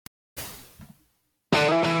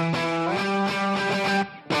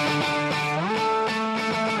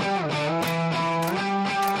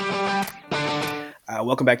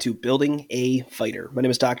Welcome back to Building a Fighter. My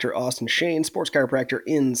name is Dr. Austin Shane, sports chiropractor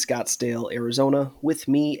in Scottsdale, Arizona. With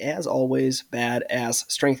me, as always,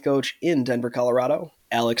 badass strength coach in Denver, Colorado,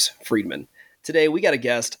 Alex Friedman. Today, we got a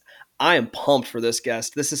guest. I am pumped for this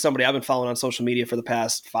guest. This is somebody I've been following on social media for the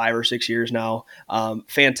past 5 or 6 years now.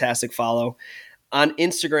 Fantastic follow. On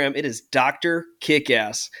Instagram, it is Dr.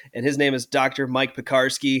 Kickass, and his name is Dr. Mike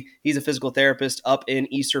Pierkarski. He's a physical therapist up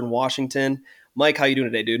in Eastern Washington. Mike, how you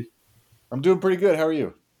doing today, dude? I'm doing pretty good. How are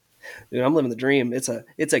you? Dude, I'm living the dream. It's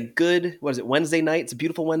a good, Wednesday night? It's a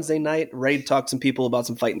beautiful Wednesday night, ready to talk to some people about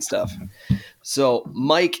some fighting stuff. So,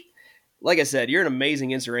 Mike, like I said, you're an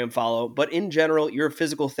amazing Instagram follow, but in general, you're a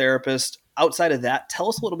physical therapist. Outside of that, tell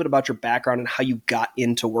us a little bit about your background and how you got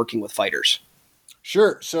into working with fighters.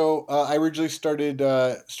 Sure. So I originally started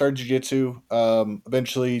jiu-jitsu.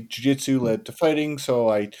 Eventually, jiu-jitsu led to fighting. So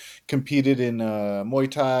I competed in Muay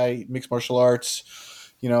Thai, mixed martial arts.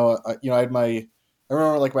 I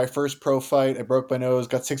remember like my first pro fight. I broke my nose,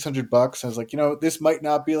 got $600. I was like, this might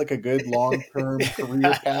not be like a good long-term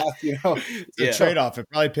career path. It's a trade-off. It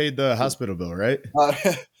probably paid the hospital bill, right?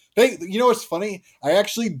 What's funny? I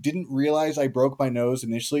actually didn't realize I broke my nose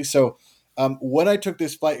initially. So when I took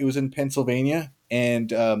this fight, it was in Pennsylvania,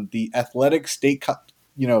 and the athletic state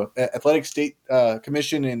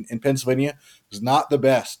commission in Pennsylvania was not the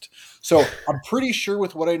best. So I'm pretty sure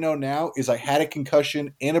with what I know now is I had a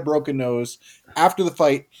concussion and a broken nose after the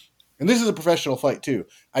fight. And this is a professional fight too.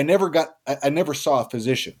 I never saw a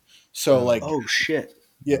physician. So oh shit.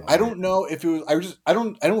 Yeah, I don't know if it was. I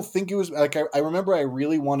don't think it was like. I remember I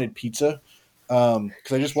really wanted pizza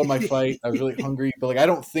because I just won my fight. I was really hungry, but I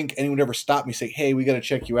don't think anyone ever stopped me, say, "Hey, we got to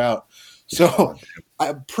check you out." So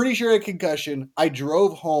I'm pretty sure I had a concussion. I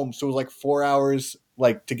drove home, so it was like 4 hours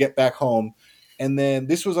to get back home, and then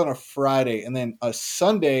this was on a Friday, and then a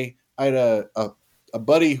Sunday I had a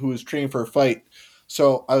buddy who was training for a fight.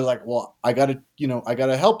 So I was like, well, I gotta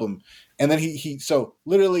help him. And then he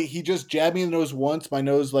literally he just jabbed me in the nose once, my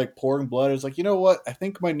nose pouring blood. I was like, you know what? I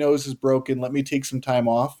think my nose is broken. Let me take some time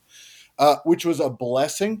off, which was a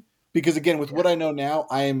blessing because again, with what I know now,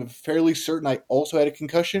 I am fairly certain I also had a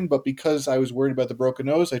concussion, but because I was worried about the broken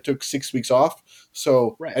nose, I took 6 weeks off.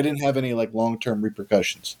 So Right. I didn't have any long-term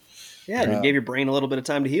repercussions. Yeah, you gave your brain a little bit of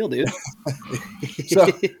time to heal, dude. So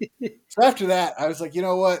after that, I was like, you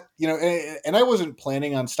know what? And I wasn't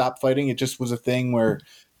planning on stop fighting. It just was a thing where,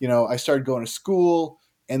 I started going to school.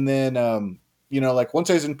 And then, once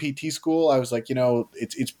I was in PT school, I was like,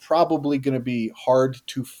 it's probably going to be hard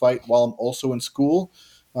to fight while I'm also in school.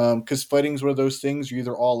 Because fighting is one of those things, you're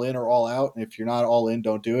either all in or all out. And if you're not all in,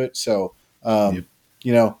 don't do it. So, so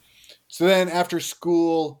then after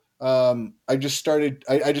school, I just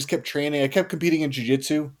kept training. I kept competing in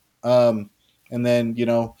jiu-jitsu. And then,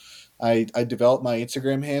 I developed my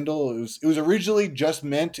Instagram handle. It was originally just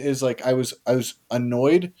meant as I was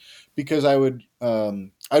annoyed because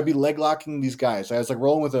I'd be leg locking these guys. I was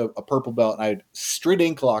rolling with a purple belt and I'd straight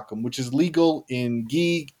ankle lock them, which is legal in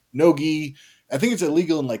gi, no gi. I think it's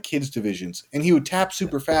illegal in kids divisions. And he would tap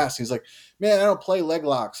super fast. He's like, man, I don't play leg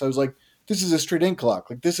locks. I was like, this is a straight ankle lock.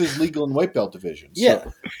 This is legal in white belt divisions. Yeah.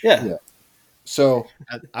 So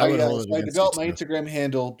I developed my Instagram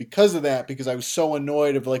handle because of that, because I was so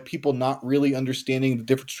annoyed of people not really understanding the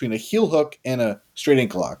difference between a heel hook and a straight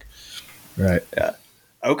ankle lock. Right. Yeah.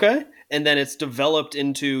 Okay. And then it's developed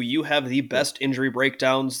into you have the best injury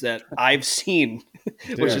breakdowns that I've seen,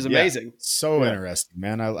 which is amazing. Yeah. So interesting,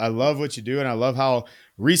 man. I love what you do, and I love how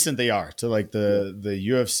recent they are to the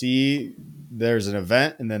UFC. There's an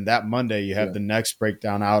event, and then that Monday you have the next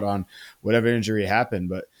breakdown out on whatever injury happened.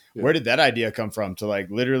 But where did that idea come from to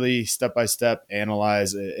literally step by step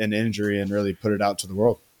analyze an injury and really put it out to the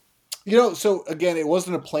world? So again, it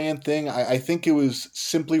wasn't a planned thing. I think it was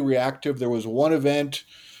simply reactive. There was one event,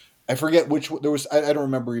 I forget which there was. I don't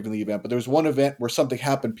remember even the event, but there was one event where something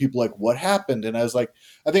happened. People what happened? And I was like,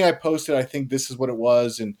 I think I posted, I think this is what it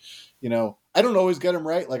was. And, I don't always get them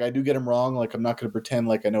right. I do get them wrong. I'm not going to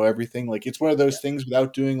pretend I know everything. It's one of those things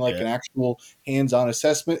without doing an actual hands-on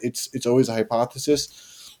assessment. It's always a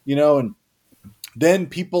hypothesis, and then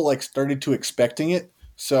people started to expecting it.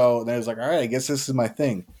 So then I was like, all right, I guess this is my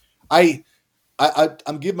thing. I'm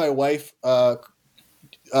giving my wife,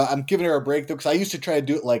 I'm giving her a break though, because I used to try to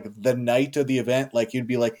do it the night of the event. It'd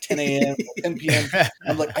be 10 a.m., 10 p.m.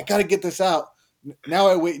 I'm like, I got to get this out. Now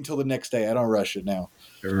I wait until the next day. I don't rush it now.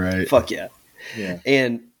 Right. Fuck yeah. Yeah.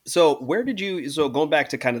 And so going back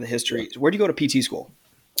to kind of the history, where do you go to PT school?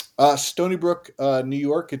 Stony Brook, New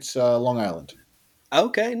York. It's Long Island.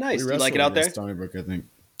 Okay, nice. Do you like it out there? Stony Brook, I think.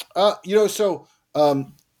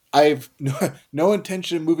 I've no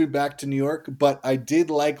intention of moving back to New York, but I did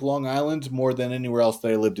like Long Island more than anywhere else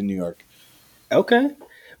that I lived in New York. Okay.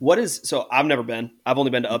 So I've never been. I've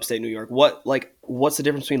only been to upstate New York. What's the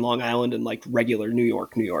difference between Long Island and like regular New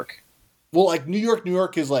York, New York? Well, like New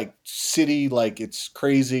York is like city, like it's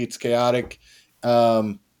crazy, it's chaotic.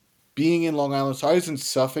 Being in Long Island, so I was in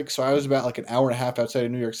Suffolk, so I was about like an hour and a half outside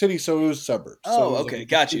of New York City, so it was suburbs. So it Oh, was like okay. a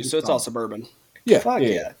Got you. distinct So it's all contrast. suburban. Yeah, Fuck yeah,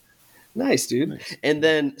 yeah. Nice, dude. Nice. And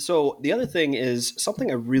then, so the other thing is something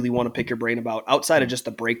I really want to pick your brain about outside of just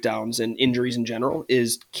the breakdowns and injuries in general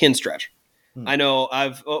is kin stretch. Hmm. I know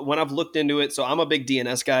when I've looked into it, so I'm a big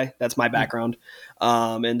DNS guy. That's my background.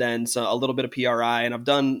 And then a little bit of PRI, and I've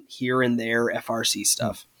done here and there FRC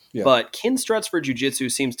stuff. Yeah. But kin stretch for jiu-jitsu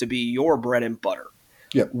seems to be your bread and butter.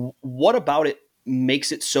 Yeah. What about it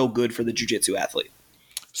makes it so good for the jiu-jitsu athlete?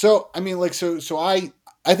 So I mean, like, so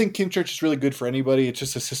I think kin stretch is really good for anybody. It's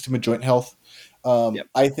just a system of joint health. Yep.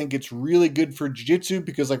 I think it's really good for jiu-jitsu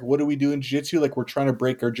because, like, what do we do in jiu-jitsu? Like, we're trying to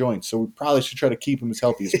break our joints, so we probably should try to keep them as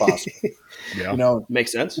healthy as possible. Yeah. You know,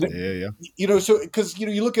 Makes sense. Yeah. you know, so because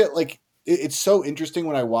you look at like it's so interesting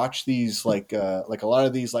when I watch these like a lot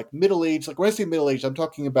of these like middle age, like when I say middle age, I'm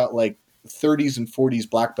talking about like 30s and 40s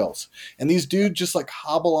black belts, and these dudes just like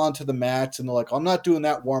hobble onto the mats and they're like, I'm not doing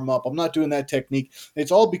that warm up, I'm not doing that technique.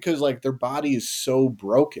 It's all because like their body is so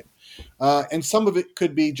broken. And some of it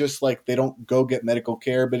could be just like they don't go get medical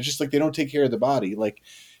care, but it's just like they don't take care of the body. Like,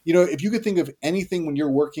 you know, if you could think of anything when you're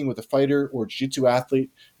working with a fighter or jiu-jitsu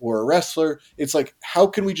athlete or a wrestler, it's like, how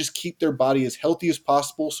can we just keep their body as healthy as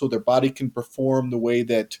possible so their body can perform the way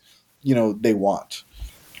that, you know, they want?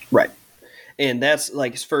 Right. And that's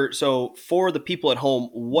like for the people at home,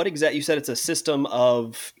 what exactly you said it's a system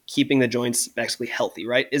of keeping the joints basically healthy,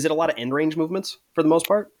 right? Is it a lot of end range movements for the most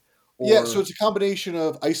part? Yeah, so it's a combination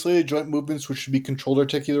of isolated joint movements, which should be controlled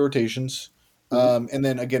articular rotations. And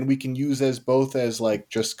then again, we can use as both as like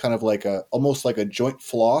just kind of like almost like a joint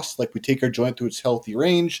floss. Like we take our joint through its healthy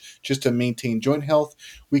range just to maintain joint health.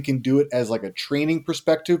 We can do it as like a training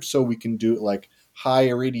perspective. So we can do it like high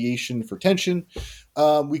irradiation for tension.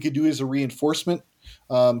 We could do it as a reinforcement.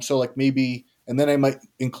 So like maybe, and then I might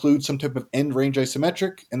include some type of end range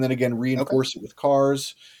isometric and then again, reinforce it with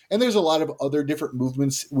cars. And there's a lot of other different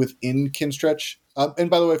movements within kin stretch. And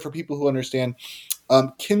by the way, for people who understand,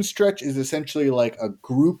 kin stretch is essentially like a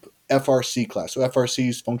group FRC class. So FRC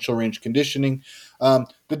is functional range conditioning.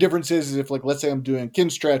 The difference is if like, let's say I'm doing kin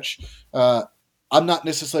stretch, I'm not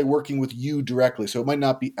necessarily working with you directly. So it might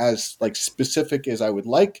not be as like specific as I would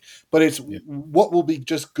like, but it's what will be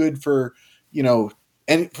just good for, you know,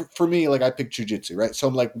 and for me, like I pick jujitsu, right? So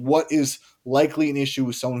I'm like, what is likely an issue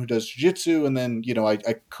with someone who does jujitsu? And then, you know, I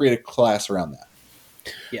create a class around that.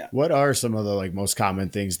 Yeah. What are some of the like most common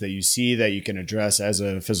things that you see that you can address as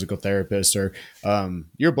a physical therapist or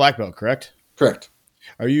you're a black belt, correct? Correct.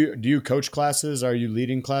 Do you coach classes? Are you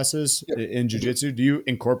leading classes in jiu-jitsu? Do you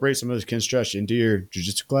incorporate some of this kin stretch into your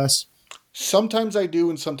jiu-jitsu class? Sometimes I do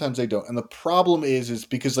and sometimes I don't. And the problem is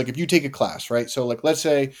because like if you take a class, right? So like let's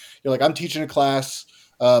say you're like I'm teaching a class.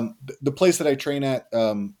 The place that I train at,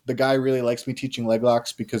 the guy really likes me teaching leg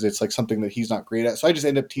locks because it's like something that he's not great at. So I just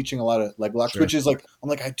end up teaching a lot of leg locks, which is like I'm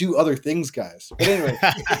like I do other things, guys. But anyway,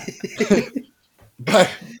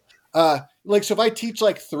 like so if I teach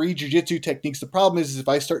like 3 jiu-jitsu techniques, the problem is if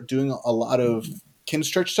I start doing a lot of kin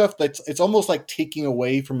stretch stuff, it's almost like taking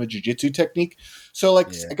away from a jiu-jitsu technique. So like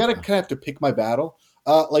I gotta kind of have to pick my battle.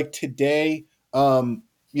 Like today,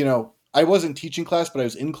 you know, I wasn't teaching class, but I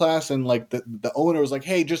was in class, and like the owner was like,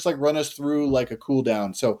 "Hey, just like run us through like a cool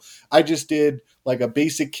down." So I just did like a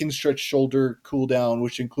basic kin stretch shoulder cool down,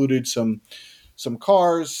 which included some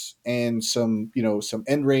cars and some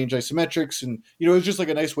end range isometrics, and you know it was just like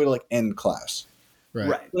a nice way to like end class. Right.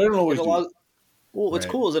 But I don't always do. Well, what's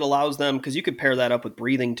cool is it allows them, because you could pair that up with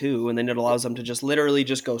breathing too, and then it allows them to just literally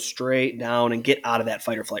just go straight down and get out of that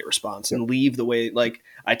fight or flight response and leave the way, like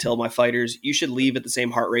I tell my fighters, you should leave at the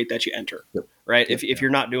same heart rate that you enter, right? If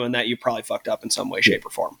you're not doing that, you probably fucked up in some way, shape, or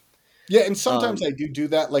form. Yeah, and sometimes I do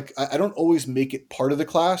that. Like I don't always make it part of the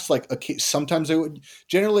class. Like sometimes I would.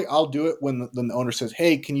 Generally, I'll do it when the owner says,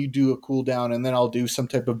 "Hey, can you do a cool down?" And then I'll do some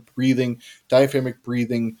type of breathing, diaphragmatic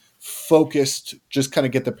breathing, focused, just kind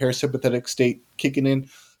of get the parasympathetic state kicking in.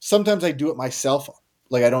 Sometimes I do it myself.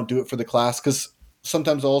 Like I don't do it for the class because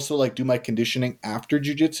sometimes I'll also like do my conditioning after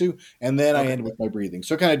jiu-jitsu, and then I end with my breathing.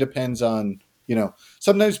 So it kind of depends on, you know.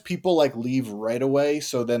 Sometimes people like leave right away,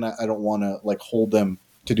 so then I don't want to like hold them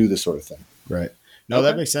to do this sort of thing. Right. No,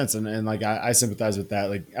 that makes sense. And like, I sympathize with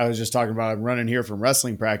that. Like I was just talking about, I'm running here from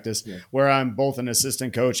wrestling practice where I'm both an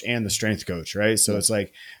assistant coach and the strength coach. Right. So it's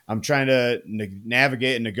like, I'm trying to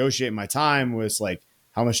navigate and negotiate my time with like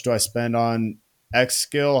how much do I spend on X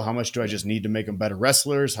skill? How much do I just need to make them better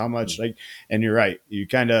wrestlers? How much and you're right. You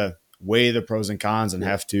kind of weigh the pros and cons and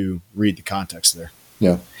have to read the context there.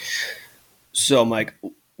 Yeah. So, Mike,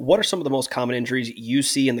 what are some of the most common injuries you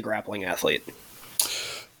see in the grappling athlete?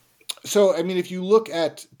 So, I mean, if you look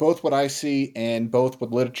at both what I see and both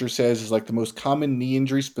what literature says is like the most common knee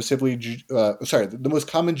injury, specifically, the most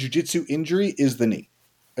common jiu-jitsu injury is the knee,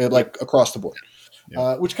 across the board.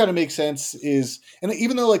 Which kind of makes sense and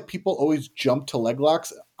even though like people always jump to leg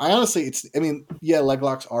locks, leg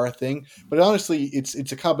locks are a thing, but honestly,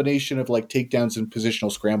 it's a combination of like takedowns and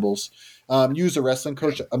positional scrambles. You as a wrestling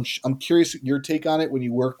coach, I'm curious your take on it when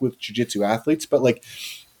you work with jiu-jitsu athletes, but like,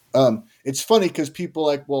 it's funny because people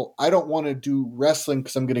like, well, I don't want to do wrestling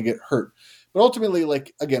because I'm going to get hurt. But ultimately,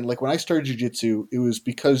 like, again, like when I started jiu-jitsu, it was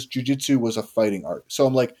because jiu-jitsu was a fighting art. So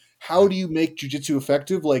I'm like, how do you make jiu-jitsu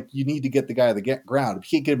effective? Like, you need to get the guy to the ground.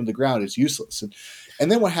 If you can't get him to the ground, it's useless.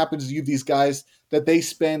 And then what happens is you have these guys that they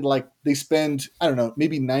spend, I don't know,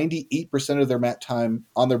 maybe 98% of their mat time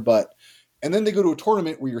on their butt. And then they go to a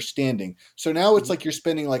tournament where you're standing. So now it's like you're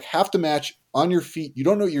spending like half the match on your feet. You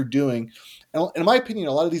don't know what you're doing. And in my opinion,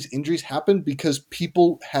 a lot of these injuries happen because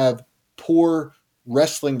people have poor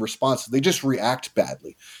wrestling responses. They just react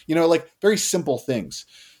badly, like very simple things.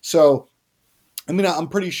 So, I mean, I'm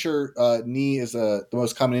pretty sure knee is the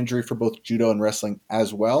most common injury for both judo and wrestling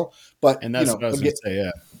as well. But, and that's what I was going to say.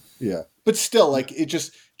 Yeah. Yeah. But still, like, it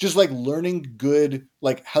just like learning good,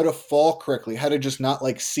 like how to fall correctly, how to just not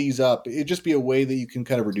like seize up. It'd just be a way that you can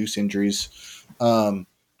kind of reduce injuries. And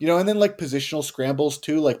then like positional scrambles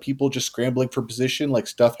too, like people just scrambling for position, like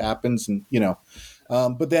stuff happens and,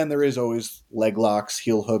 but then there is always leg locks,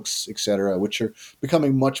 heel hooks, etc., which are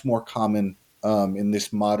becoming much more common in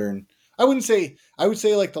this modern. I would say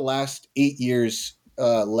like the last 8 years,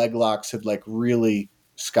 leg locks have like really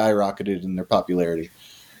skyrocketed in their popularity.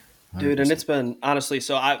 100%. Dude, and it's been honestly.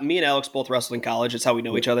 So me and Alex both wrestled in college. It's how we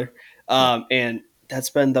know each other. And that's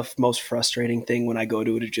been the most frustrating thing when I go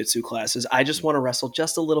to a jiu-jitsu class is I just want to wrestle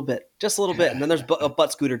just a little bit. And then there's a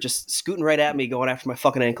butt scooter just scooting right at me going after my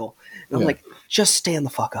fucking ankle. And I'm like, just stand the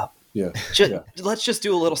fuck up. Yeah. Let's just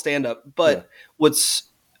do a little stand up. But what's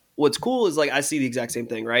cool is like I see the exact same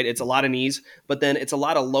thing, right? It's a lot of knees, but then it's a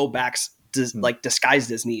lot of low backs like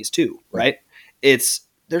disguised as knees too, right?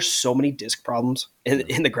 There's so many disc problems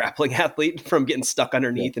in the grappling athlete from getting stuck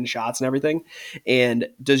underneath and shots and everything. And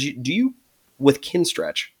do you with kin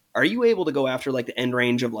stretch, are you able to go after like the end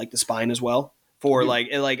range of like the spine as well for like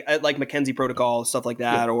McKenzie protocol, stuff like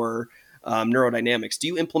that, or neurodynamics? Do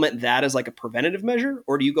you implement that as like a preventative measure,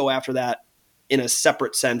 or do you go after that in a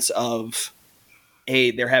separate sense of,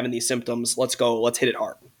 hey, they're having these symptoms, let's hit it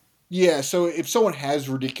hard? Yeah, so if someone has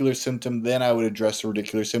radicular symptom, then I would address the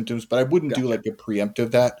radicular symptoms, but I wouldn't do like a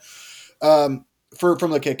preemptive that.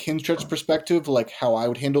 From like a kin stretch perspective, like how I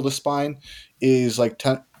would handle the spine is like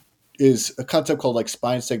is a concept called like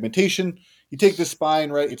spine segmentation. You take the spine,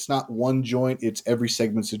 right? It's not one joint; it's every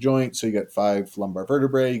segment's a joint. So you got 5 lumbar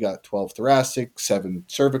vertebrae, you got 12 thoracic, 7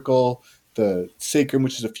 cervical, the sacrum,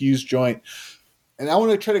 which is a fused joint. And I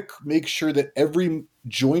want to try to make sure that every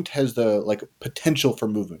joint has the like potential for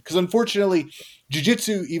movement. Because unfortunately,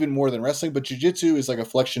 jiu-jitsu, even more than wrestling, but jiu-jitsu is like a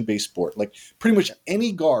flexion-based sport. Like pretty much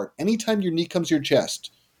any guard, anytime your knee comes to your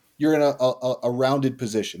chest, you're in a rounded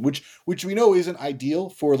position, which we know isn't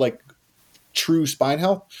ideal for like true spine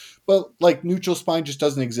health. But like neutral spine just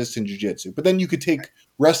doesn't exist in jiu-jitsu. But then you could take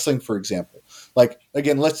wrestling, for example. Like,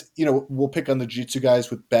 again, we'll pick on the jiu-jitsu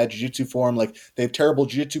guys with bad jiu-jitsu form. Like they have terrible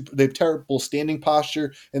jiu-jitsu, they have terrible standing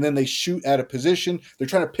posture, and then they shoot out of position. They're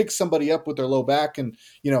trying to pick somebody up with their low back. And,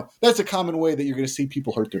 that's a common way that you're going to see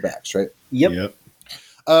people hurt their backs, right? Yep.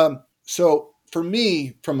 So for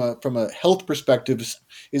me, from a health perspective,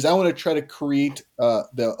 is I want to try to create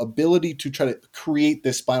the ability to try to create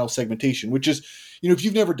this spinal segmentation, which is, if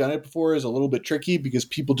you've never done it before, is a little bit tricky because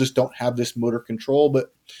people just don't have this motor control.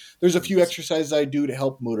 But there's a few exercises I do to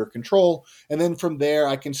help motor control. And then from there,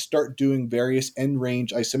 I can start doing various end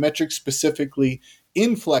range isometrics, specifically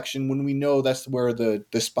in flexion when we know that's where the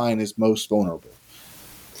spine is most vulnerable.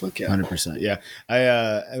 Okay. 100%. Yeah.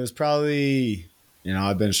 I was probably...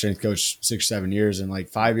 I've been a strength coach 6 or 7 years, and like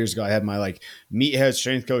 5 years ago, I had my like meathead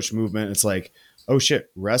strength coach movement. It's like, oh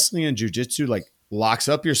shit, wrestling and jujitsu like locks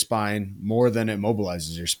up your spine more than it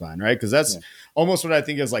mobilizes your spine, right? Because that's almost what I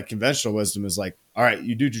think is like conventional wisdom is like, all right,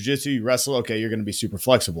 you do jujitsu, you wrestle, okay, you're going to be super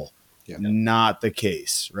flexible. Yeah. Not the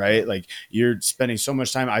case, right? Like you're spending so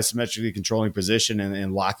much time isometrically controlling position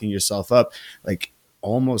and locking yourself up. Like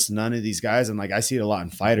almost none of these guys, and like I see it a lot in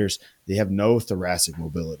fighters, they have no thoracic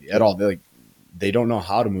mobility at all. They don't know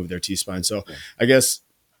how to move their T-spine. So I guess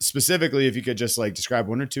specifically, if you could just like describe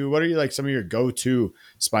one or two, what are you like some of your go-to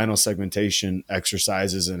spinal segmentation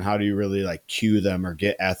exercises, and how do you really like cue them or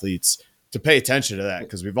get athletes to pay attention to that?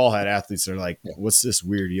 Because we've all had athletes that are like, what's this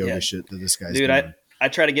weird yoga shit that this guy's doing? I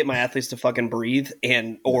try to get my athletes to fucking breathe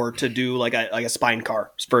or to do like a spine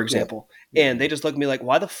car, for example. Yeah. And they just look at me like,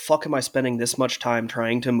 why the fuck am I spending this much time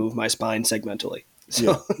trying to move my spine segmentally?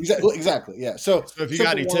 So exactly. Yeah. So if you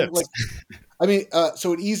got any tips,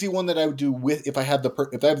 so an easy one that I would do if I have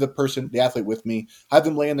the athlete with me, have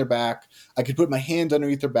them lay on their back. I could put my hand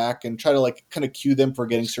underneath their back and try to like kind of cue them for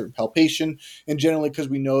getting certain palpation. And generally, because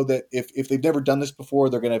we know that if they've never done this before,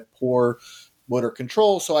 they're going to have poor motor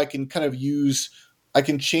control. So I can kind of I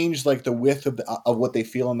can change like the width of what they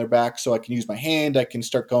feel on their back. So I can use my hand. I can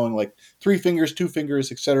start going like 3 fingers, 2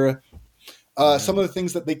 fingers, etc. Some of the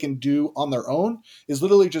things that they can do on their own is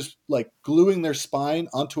literally just like gluing their spine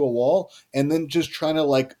onto a wall and then just trying to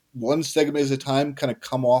like one segment at a time kind of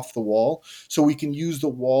come off the wall. So we can use the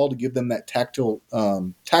wall to give them that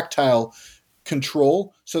tactile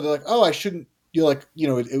control. So they're like, oh, I shouldn't. You're like,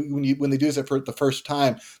 when they do this for the first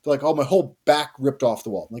time, they're like, oh, my whole back ripped off the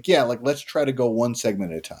wall. I'm like, yeah, like let's try to go one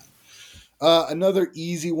segment at a time. Another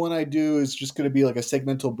easy one I do is just going to be like a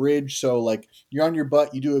segmental bridge. So like you're on your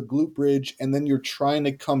butt, you do a glute bridge, and then you're trying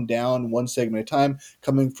to come down one segment at a time,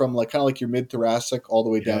 coming from like kind of like your mid thoracic all the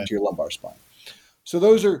way down to your lumbar spine. So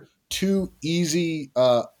those are 2 easy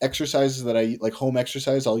exercises that I like, home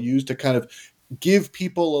exercise I'll use to kind of give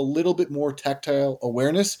people a little bit more tactile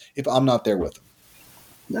awareness if I'm not there with them.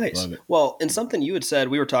 Nice. Well, and something you had said,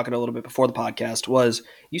 we were talking a little bit before the podcast, was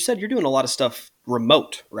you said you're doing a lot of stuff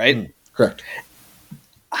remote, right? Correct.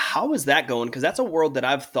 How is that going? Because that's a world that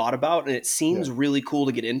I've thought about, and it seems really cool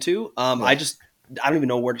to get into. I don't even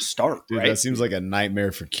know where to start. Dude, right? That seems like a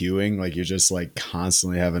nightmare for queuing. Like you're just like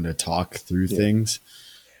constantly having to talk through things.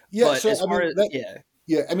 Yeah. But so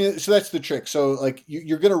I mean, so that's the trick. So like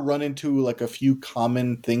you're going to run into like a few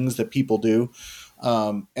common things that people do.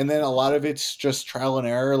 And then a lot of it's just trial and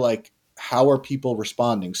error. Like how are people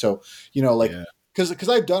responding? So, because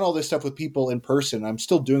I've done all this stuff with people in person, I'm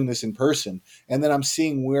still doing this in person, and then I'm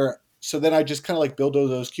seeing so then I just kind of like build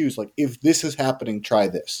those cues. Like if this is happening, try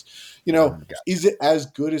this. Is it as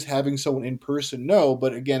good as having someone in person? No,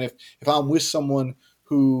 but again, if I'm with someone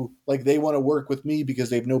who like they want to work with me because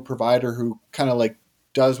they have no provider who kind of like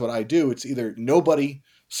does what I do, it's either nobody.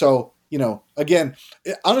 So again,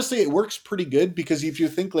 honestly, it works pretty good because if you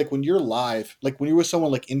think like when you're live, like when you're with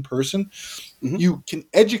someone like in person, you can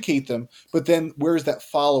educate them, but then where's that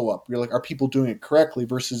follow up? You're like, are people doing it correctly?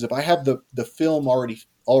 Versus if I have the film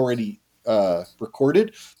already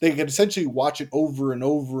recorded, they can essentially watch it over and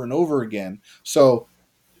over and over again. So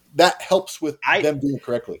that helps with them doing it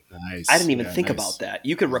correctly. Nice. I didn't even think about that.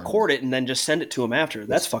 You could record it and then just send it to them after.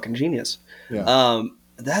 That's fucking genius. Yeah.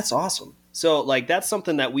 That's awesome. So like that's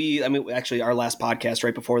something that actually our last podcast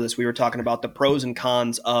right before this, we were talking about the pros and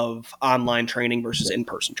cons of online training versus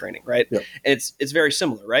in-person training, right? Yeah. It's very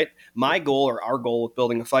similar, right? My goal or our goal with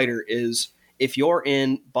building a fighter is if you're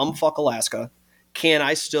in bumfuck Alaska, can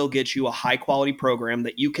I still get you a high quality program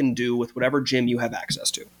that you can do with whatever gym you have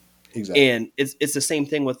access to? Exactly. And it's the same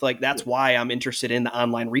thing with like, that's why I'm interested in the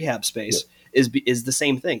online rehab space is the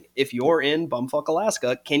same thing. If you're in bumfuck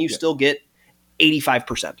Alaska, can you still get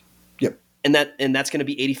 85%? Yep. And that's going to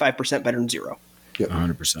be 85% better than 0. Yep.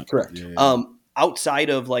 100%. Correct. Yeah. Outside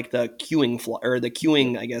of like the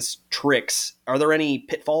queuing, I guess, tricks, are there any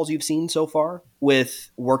pitfalls you've seen so far with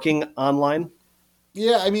working online?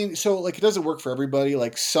 Yeah. I mean, so like it doesn't work for everybody.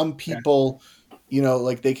 Like some people,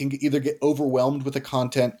 like they can either get overwhelmed with the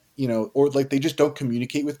content, or like they just don't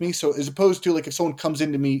communicate with me. So as opposed to like if someone comes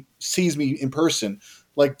into me, sees me in person,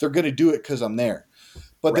 like they're going to do it because I'm there.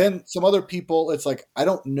 But then some other people, it's like, I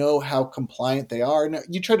don't know how compliant they are. And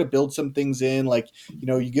you try to build some things in, like,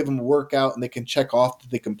 you give them a workout and they can check off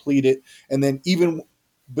that they complete it. And then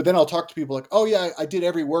but then I'll talk to people like, oh yeah, I did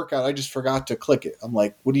every workout. I just forgot to click it. I'm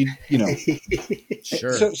like, what do you.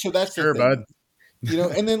 Sure. So that's sure, the thing.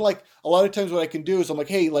 Bud. And then like a lot of times what I can do is I'm like,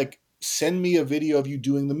 hey, like send me a video of you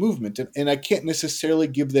doing the movement. And I can't necessarily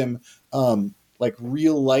give them like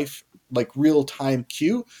real life, like real time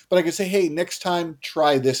cue, but I can say, hey, next time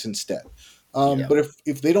try this instead. But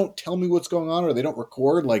if they don't tell me what's going on or they don't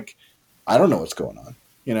record, like I don't know what's going on,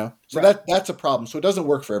 so that's a problem. So it doesn't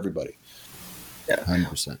work for everybody. Yeah.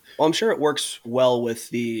 100%. Well, I'm sure it works well with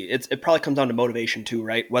it probably comes down to motivation too,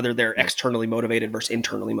 right? Whether they're externally motivated versus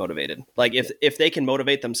internally motivated. Like if they can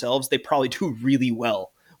motivate themselves, they probably do really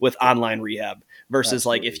well with online rehab versus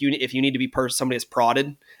like if you need to be somebody that's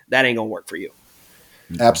prodded, that ain't gonna work for you.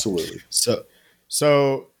 Absolutely.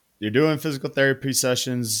 So you're doing physical therapy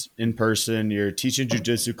sessions in person. You're teaching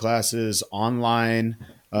jujitsu classes online.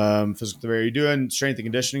 Physical therapy. You're doing strength and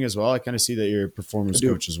conditioning as well. I kind of see that you're a I performance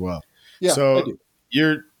do. coach as well. Yeah, I So do.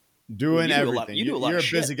 you're doing You do a lot. everything. You do a lot You're of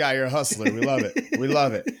a busy shit. guy. You're a hustler. We love it. We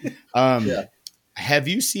love it. Have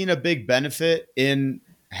you seen a big benefit in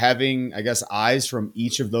having, I guess, eyes from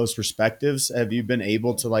each of those perspectives? Have you been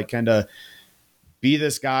able to like kind of be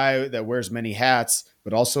this guy that wears many hats,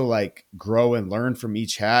 but also like grow and learn from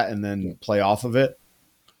each hat and then play off of it?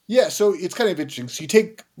 Yeah, so it's kind of interesting. So you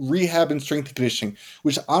take rehab and strength and conditioning,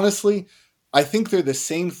 which honestly, I think they're the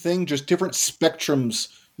same thing, just different spectrums.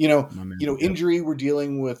 My man. Yep. Injury we're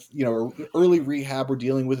dealing with, early rehab we're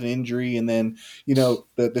dealing with an injury, and then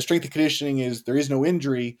the strength and conditioning is there is no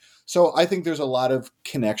injury. So I think there's a lot of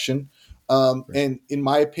connection. And in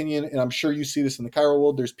my opinion, and I'm sure you see this in the chiro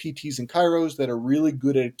world, there's PTs and chiros that are really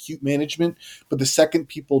good at acute management, but the second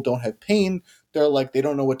people don't have pain, they're like they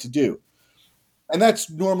don't know what to do. And that's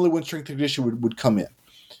normally when strength and conditioning would come in.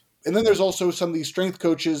 And then there's also some of these strength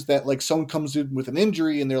coaches that like someone comes in with an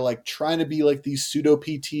injury and they're like trying to be like these pseudo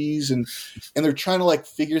PTs and they're trying to like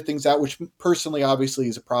figure things out, which personally obviously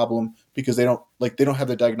is a problem because they don't have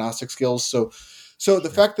the diagnostic skills. So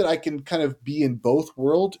the fact that I can kind of be in both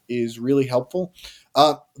world is really helpful.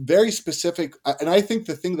 Very specific. And I think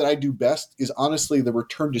the thing that I do best is honestly the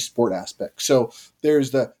return to sport aspect. So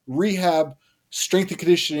there's the rehab, strength and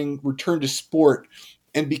conditioning, return to sport.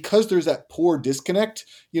 And because there's that poor disconnect,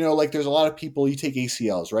 like there's a lot of people, you take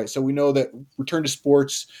ACLs, right? So we know that return to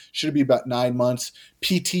sports should be about 9 months.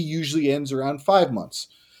 PT usually ends around 5 months.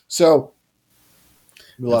 So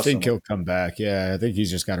I think he'll come back. Yeah, I think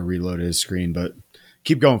he's just got to reload his screen, but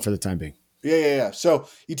keep going for the time being. Yeah. So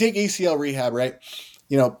you take ACL rehab, right?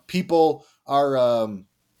 People are,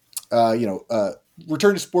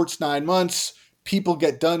 return to sports 9 months. People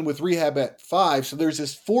get done with rehab at 5. So there's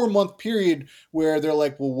this 4-month period where they're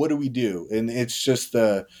like, well, what do we do? And it's just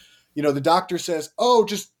the doctor says, oh,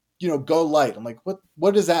 just, go light. I'm like,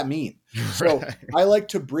 what does that mean? So I like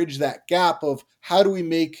to bridge that gap of how do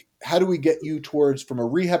we get you towards from a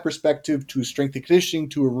rehab perspective to a strength and conditioning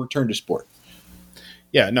to a return to sport?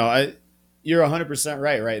 Yeah, no, you're 100%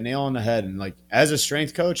 right. Right. Nail on the head. And like, as a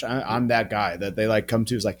strength coach, I'm that guy that they like come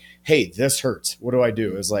to is like, hey, this hurts. What do I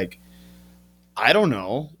do? It's like, I don't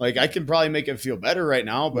know. Like I can probably make it feel better right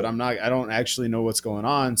now, but I don't actually know what's going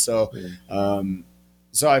on. So,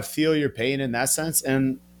 so I feel your pain in that sense.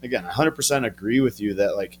 And again, 100% agree with you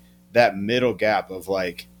that like that middle gap of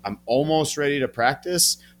like, I'm almost ready to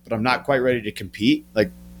practice, but I'm not quite ready to compete.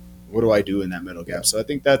 Like, what do I do in that middle gap? So I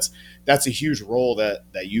think that's a huge role that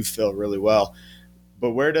you fill really well.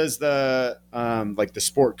 But where does the like the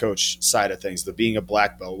sport coach side of things, the being a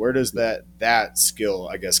black belt, where does that skill,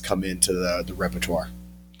 I guess, come into the repertoire?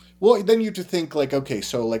 Well, then you have to think like, okay,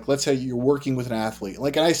 so like let's say you're working with an athlete.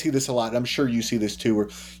 Like, and I see this a lot. I'm sure you see this too, where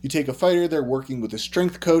you take a fighter, they're working with a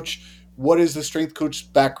strength coach. What is the strength coach's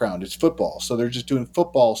background? It's football. So they're just doing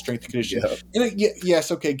football strength and conditioning. Yeah. And yes,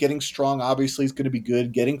 okay, getting strong obviously is going to be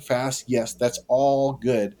good. Getting fast, yes, that's all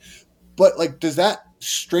good. But like, does that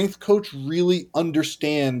strength coach really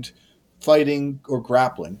understand fighting or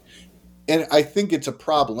grappling? And I think it's a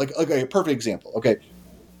problem. Like, okay, a perfect example. Okay,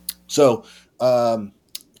 so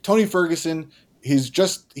Tony Ferguson, he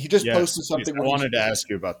just posted something. I wanted to ask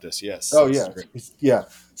you about this. Yes. Oh yeah, yeah.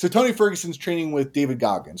 So Tony Ferguson's training with David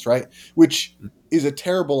Goggins, right? Which is a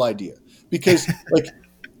terrible idea because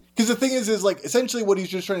because the thing is like essentially what he's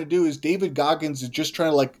just trying to do is David Goggins is just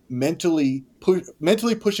trying to like mentally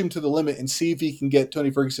push him to the limit and see if he can get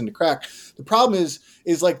Tony Ferguson to crack. The problem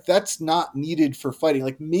is like that's not needed for fighting.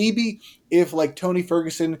 Like maybe if like Tony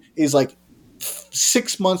Ferguson is like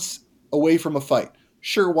 6 months away from a fight,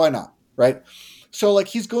 sure, why not, right? So like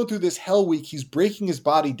he's going through this hell week, he's breaking his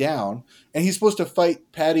body down, and he's supposed to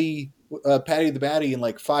fight Patty the Batty in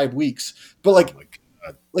like 5 weeks, but like.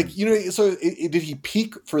 So did he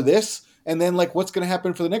peak for this? And then like, what's going to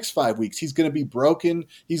happen for the next 5 weeks? He's going to be broken.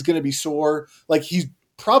 He's going to be sore. Like he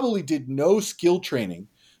probably did no skill training.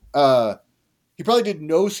 He probably did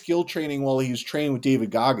no skill training while he was training with David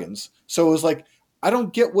Goggins. So it was like, I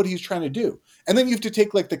don't get what he's trying to do. And then you have to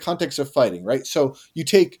take like the context of fighting, right? So you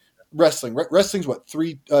take wrestling. Wrestling's what,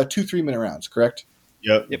 2 3-minute rounds, correct?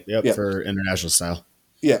 Yep. For international style.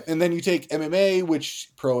 Yeah, and then you take MMA,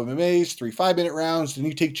 which pro MMA is 3 5-minute rounds. Then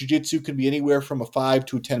you take jiu-jitsu, can be anywhere from a 5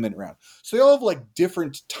 to a 10-minute round. So they all have like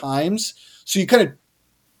different times. So you kind of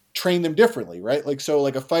train them differently, right? Like so,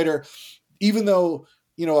 like a fighter, even though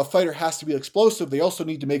a fighter has to be explosive, they also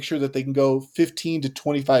need to make sure that they can go 15 to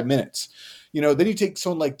 25 minutes. Then you take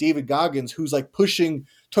someone like David Goggins, who's like pushing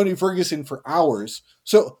Tony Ferguson for hours.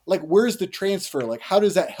 So like, where's the transfer? Like, how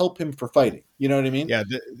does that help him for fighting? You know what I mean?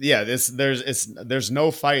 Yeah. There's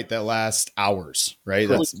no fight that lasts hours, right?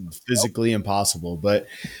 Correct. That's physically impossible. But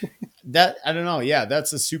that, I don't know. Yeah,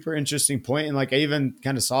 that's a super interesting point. And like, I even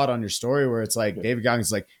kind of saw it on your story where it's like David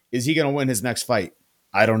Goggins, like, is he going to win his next fight?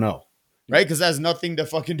 I don't know. Right. Because that has nothing to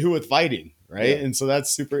fucking do with fighting. Right. Yeah. And so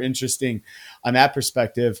that's super interesting on that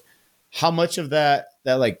perspective. How much of that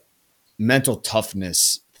like mental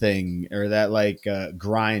toughness thing or that like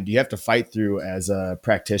grind you have to fight through as a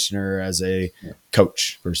practitioner, as a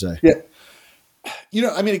coach per se? Yeah. You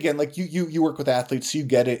know, I mean, again, like you work with athletes, so you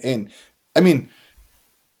get it. And I mean,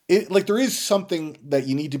 it like there is something that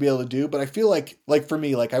you need to be able to do, but I feel like for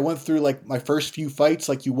me, like I went through like my first few fights,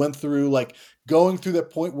 like you went through like going through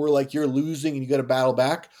that point where like you're losing and you got to battle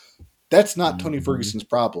back. That's not Tony Ferguson's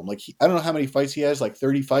problem. Like I don't know how many fights he has, like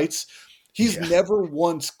 30 fights. He's never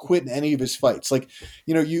once quit in any of his fights. Like,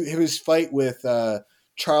 you know, his fight with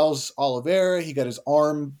Charles Oliveira, he got his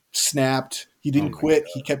arm snapped. He didn't quit.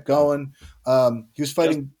 He kept going. He was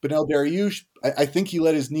fighting Benel Dariush. I think he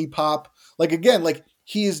let his knee pop. Like, again, like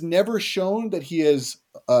he has never shown that he's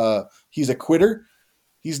a quitter.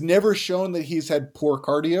 He's never shown that he's had poor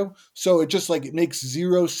cardio. So it just like, it makes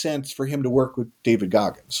zero sense for him to work with David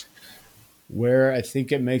Goggins. Where I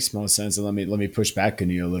think it makes most sense, and let me push back on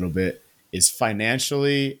you a little bit, is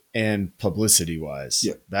financially and publicity wise.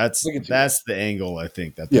 Yeah. That's the angle I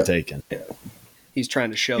think that they're taking. Yeah. He's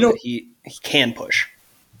trying to show that he can push.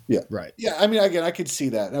 Yeah. Right. Yeah. I mean, again, I could see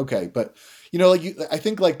that. Okay. But, you know, like I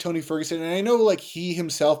think like Tony Ferguson, and I know like he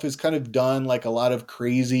himself has kind of done like a lot of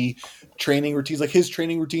crazy training routines. Like his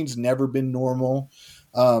training routine's never been normal.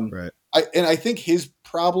 Right. I think his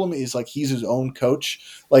problem is like he's his own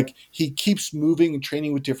coach. Like he keeps moving and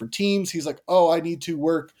training with different teams. He's like, oh, I need to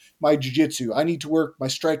work my jiu-jitsu. I need to work my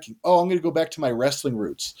striking. Oh, I'm going to go back to my wrestling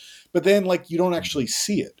roots. But then like you don't actually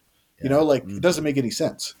see it. You know, like it doesn't make any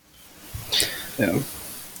sense. Yeah.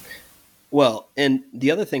 Well, and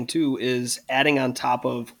the other thing too is adding on top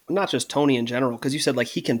of not just Tony in general, because you said like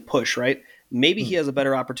he can push, right? Maybe he has a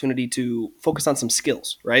better opportunity to focus on some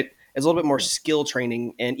skills, right? It's a little bit more skill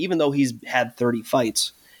training. And even though he's had 30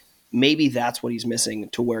 fights, maybe that's what he's missing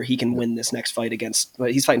to where he can win this next fight against,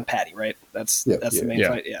 he's fighting Patty, right? That's the main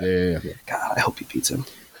fight. Yeah. God, I hope he beats him.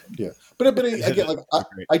 Yeah. But again, like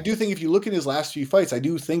I do think if you look at his last few fights, I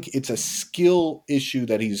do think it's a skill issue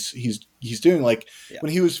that he's doing. Like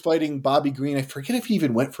when he was fighting Bobby Green, I forget if he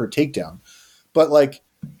even went for a takedown, but like,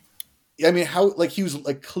 I mean, how, like he was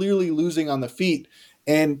like clearly losing on the feet.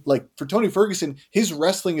 And like for Tony Ferguson, his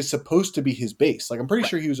wrestling is supposed to be his base. Like I'm pretty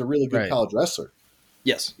sure he was a really good college wrestler.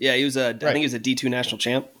 Yes. Yeah. He was I think he was a D2 national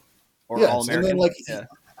champ or All-American. And then like,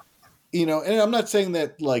 you know, and I'm not saying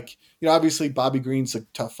that like, you know, obviously Bobby Green's a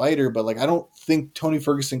tough fighter, but like, I don't think Tony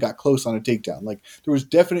Ferguson got close on a takedown. Like there was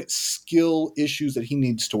definite skill issues that he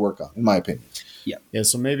needs to work on, in my opinion. Yeah. Yeah.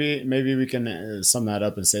 So maybe we can sum that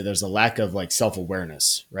up and say there's a lack of like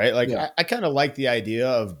self-awareness, right? Like I kind of like the idea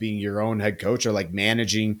of being your own head coach or like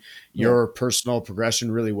managing your personal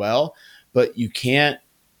progression really well, but you can't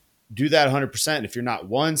do that 100% if you're not,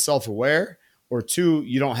 one, self-aware, or two,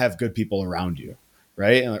 you don't have good people around you,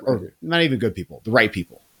 right? Or not even good people, the right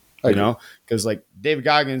people, you know? Because like David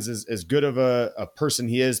Goggins is as good of a person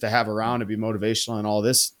he is to have around to be motivational and all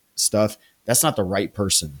this stuff. That's not the right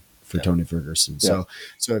person for Tony Ferguson. So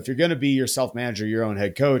if you're going to be your self-manager, your own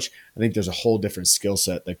head coach, I think there's a whole different skill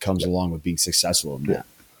set that comes along with being successful in that.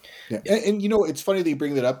 Yeah. And you know, it's funny that you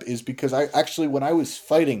bring that up is because I actually, when I was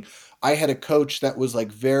fighting, I had a coach that was like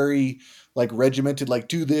very like regimented, like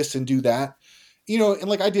do this and do that, you know, and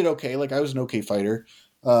like I did okay. Like I was an okay fighter.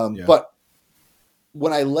 But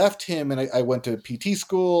when I left him and I went to PT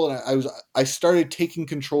school and I started taking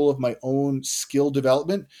control of my own skill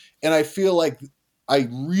development. And I feel like I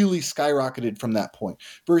really skyrocketed from that point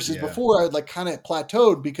versus before I had like kind of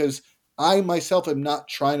plateaued because I myself am not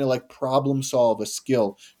trying to like problem solve a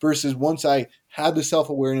skill versus once I had the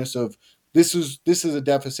self-awareness of this is a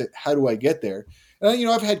deficit. How do I get there? And you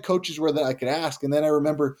know, I've had coaches where that I could ask. And then I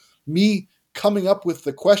remember me coming up with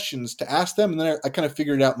the questions to ask them. And then I kind of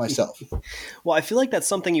figured it out myself. Well, I feel like that's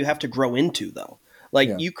something you have to grow into though. Like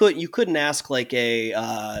you couldn't ask like a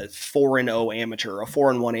 4-0 amateur, a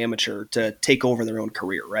 4-1 amateur to take over their own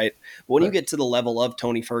career, right? But when you get to the level of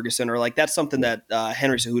Tony Ferguson, or like that's something that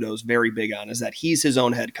Henry Cejudo is very big on, is that he's his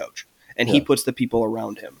own head coach and he puts the people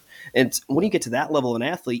around him. And when you get to that level of an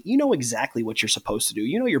athlete, you know exactly what you're supposed to do.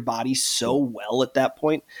 You know your body so well at that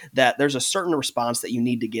point that there's a certain response that you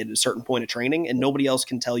need to get at a certain point of training, and nobody else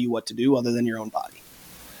can tell you what to do other than your own body.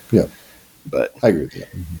 Yeah, but I agree with that.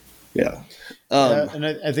 Yeah. And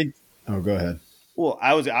I think. Oh, go ahead. Well,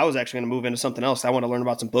 I was actually going to move into something else. I want to learn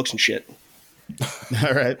about some books and shit.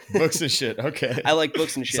 All right, books and shit. Okay, I like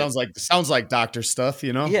books and shit. Sounds like doctor stuff,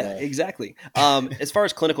 you know? Yeah, exactly. As far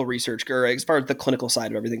as clinical research, or as far as the clinical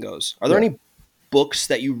side of everything goes, are there any books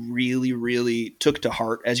that you really, really took to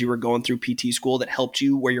heart as you were going through PT school that helped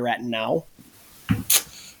you where you're at now?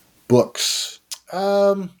 Books.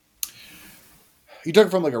 You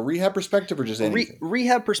talking from like a rehab perspective or just anything?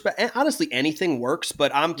 Rehab perspective. Honestly, anything works,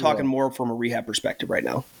 but I'm talking more from a rehab perspective right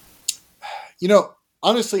now. You know,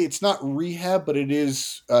 honestly, it's not rehab, but it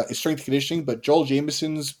is strength conditioning. But Joel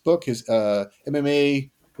Jamison's book, his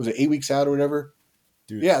MMA, was it 8 weeks out or whatever?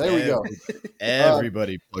 Dude, yeah, there we go.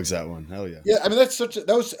 Everybody plugs that one. Hell yeah. Yeah, I mean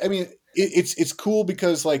it's cool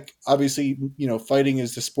because like obviously, you know, fighting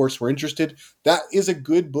is the sports we're interested. That is a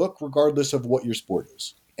good book regardless of what your sport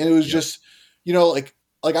is. And it was just, you know, like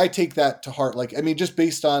I take that to heart. Like, I mean, just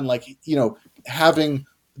based on like, you know, having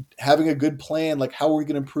a good plan, like how are we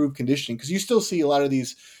going to improve conditioning? Because you still see a lot of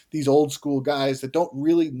these old school guys that don't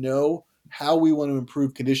really know how we want to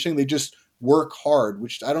improve conditioning. They just work hard,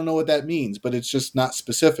 which I don't know what that means, but it's just not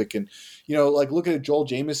specific. And, you know, like looking at Joel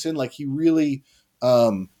Jamieson, like he really,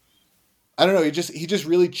 I don't know, he just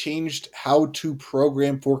really changed how to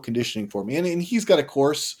program for conditioning for me. And he's got a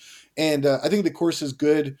course, and I think the course is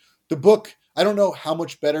good. The book, I don't know how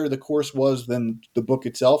much better the course was than the book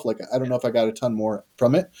itself. Like, I don't know if I got a ton more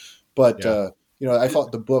from it, but you know, I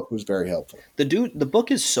thought the book was very helpful. The book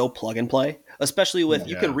is so plug and play, especially with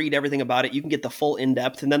you can read everything about it. You can get the full in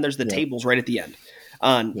depth, and then there's the tables right at the end.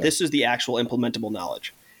 This is the actual implementable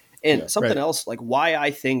knowledge. And something else, like why I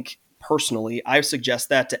think personally, I suggest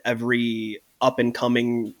that to every up and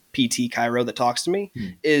coming PT Chiro that talks to me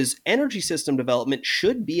is energy system development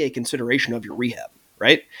should be a consideration of your rehab.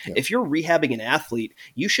 Right? Yeah. If you're rehabbing an athlete,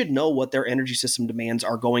 you should know what their energy system demands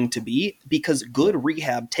are going to be, because good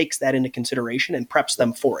rehab takes that into consideration and preps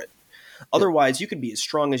them for it. Otherwise, you could be as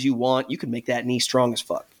strong as you want. You could make that knee strong as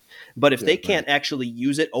fuck. But if they can't actually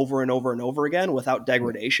use it over and over and over again without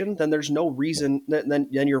degradation, then there's no reason, then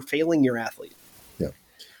you're failing your athlete.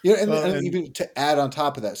 Yeah, and even to add on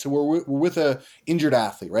top of that, so we're with a injured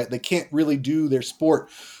athlete, right? They can't really do their sport.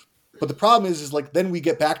 But the problem is like then we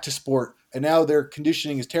get back to sport, and now their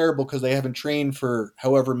conditioning is terrible because they haven't trained for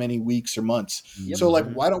however many weeks or months. Yep. So like,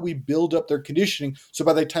 why don't we build up their conditioning so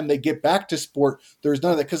by the time they get back to sport, there's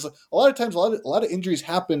none of that? Because a lot of times, a lot of injuries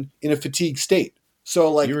happen in a fatigue state.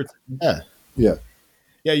 So like, you were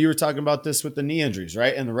talking about this with the knee injuries,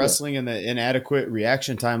 right? And the wrestling and the inadequate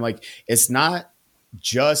reaction time. Like, it's not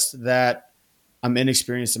just that I'm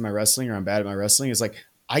inexperienced in my wrestling or I'm bad at my wrestling. It's like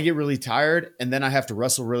I get really tired and then I have to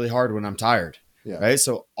wrestle really hard when I'm tired. Yeah. Right.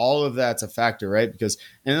 So all of that's a factor, right? Because,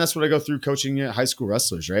 and that's what I go through coaching high school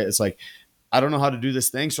wrestlers, right? It's like, I don't know how to do this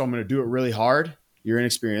thing, so I'm going to do it really hard. You're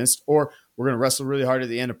inexperienced, or we're going to wrestle really hard at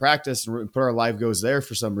the end of practice and put our live goes there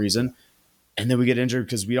for some reason. And then we get injured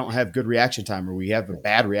because we don't have good reaction time, or we have a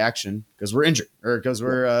bad reaction because we're injured or because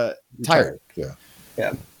we're tired. Yeah.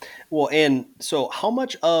 Yeah. Well, and so how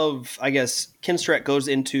much of, I guess, Kinstret goes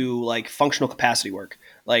into like functional capacity work?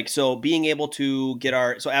 Like, so being able to get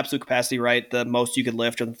so absolute capacity, right? The most you could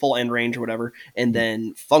lift or the full end range or whatever. And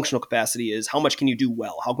then functional capacity is how much can you do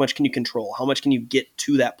well? How much can you control? How much can you get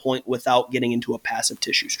to that point without getting into a passive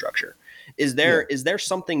tissue structure? Is there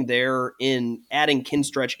something there in adding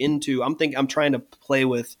Kinstretch into, I'm trying to play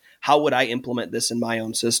with how would I implement this in my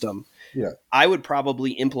own system? Yeah, I would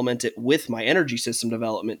probably implement it with my energy system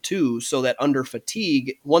development too, so that under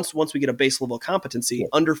fatigue, once we get a base level of competency,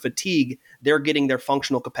 under fatigue, they're getting their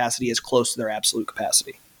functional capacity as close to their absolute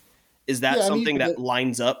capacity. Is that something that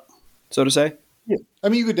lines up, so to say? Yeah, I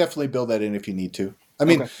mean, you could definitely build that in if you need to. I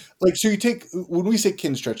mean, like, so you take, when we say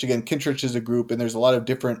Kinstretch, again, Kinstretch is a group, and there's a lot of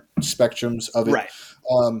different spectrums of it. Right.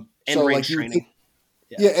 And so range like training.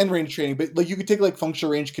 And range training, but like you could take like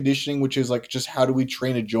functional range conditioning, which is like just how do we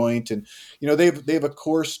train a joint, and you know they have a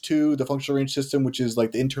course too, the functional range system, which is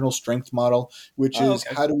like the internal strength model, which is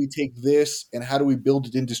how do we take this and how do we build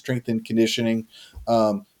it into strength and conditioning.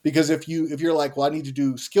 Because if you're like, well, I need to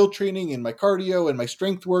do skill training and my cardio and my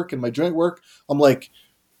strength work and my joint work, I'm like,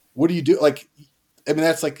 what do you do? Like, I mean,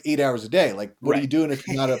 that's like 8 hours a day. Like, what are you doing if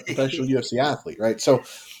you're not a professional UFC athlete, right? So.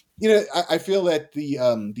 You know, I feel that the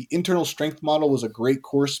internal strength model was a great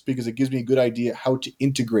course because it gives me a good idea how to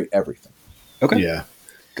integrate everything. Okay. Yeah.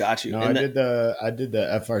 Got you. No, I did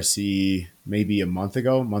the FRC maybe a month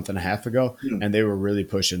and a half ago, and they were really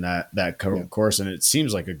pushing that course, and it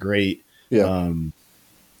seems like a great, like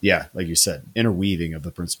you said, interweaving of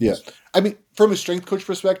the principles. Yeah. I mean, from a strength coach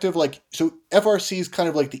perspective, like, so FRC is kind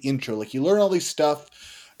of like the intro. Like, you learn all these stuff,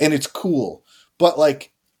 and it's cool, but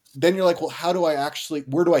like, then you're like, well,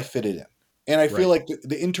 where do I fit it in? And I feel like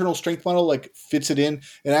the internal strength model like fits it in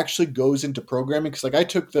and actually goes into programming. Cause like I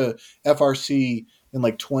took the FRC in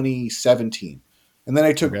like 2017 and then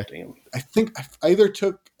I took, I think I either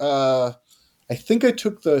took, I think I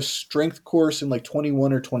took the strength course in like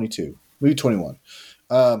 21 or 22, maybe 21.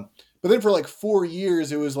 But then for like 4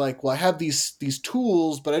 years, it was like, well, I have these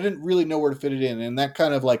tools, but I didn't really know where to fit it in. And that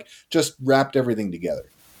kind of like just wrapped everything together.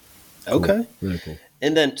 Okay. Cool. Really cool.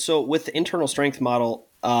 And then, so with the internal strength model,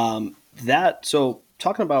 so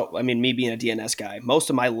talking about, I mean, me being a DNS guy, most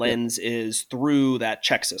of my lens is through that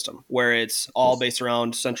check system where it's all based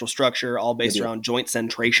around central structure, all based around joint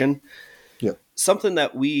centration. Yeah. Something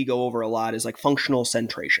that we go over a lot is like functional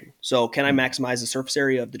centration. So can I maximize the surface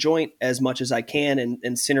area of the joint as much as I can and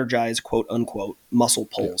synergize, quote unquote, muscle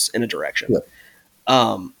pulls in a direction?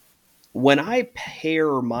 Yeah. When I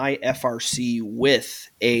pair my FRC with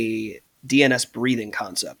a DNS breathing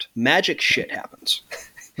concept, magic shit happens.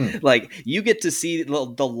 Like you get to see the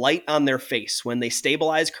light on their face when they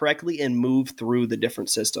stabilize correctly and move through the different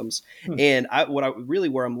systems. And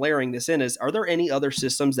where I'm layering this in is, are there any other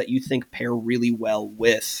systems that you think pair really well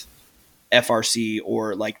with FRC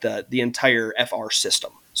or like the entire FR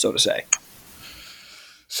system, so to say?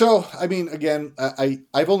 So, I mean, again,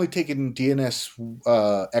 I've only taken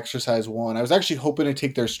DNS exercise 1. I was actually hoping to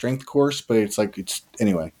take their strength course, but it's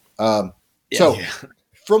anyway.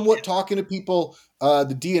 From talking to people,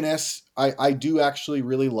 the DNS I do actually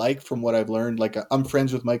really like from what I've learned. Like I'm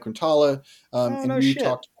friends with Mike Rentala, we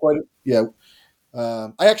talked quite.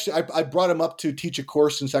 I brought him up to teach a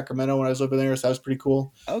course in Sacramento when I was living there, so that was pretty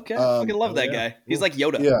cool. Okay, I fucking love that guy. Cool. He's like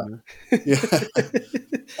Yoda. Yeah.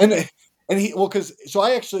 And I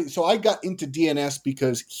got into DNS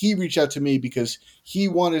because he reached out to me because he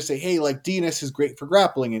wanted to say, hey, like DNS is great for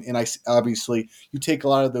grappling. And I obviously you take a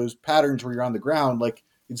lot of those patterns where you're on the ground, like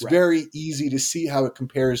it's very easy to see how it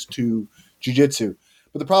compares to jiu-jitsu.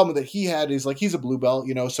 But the problem that he had is like, he's a blue belt,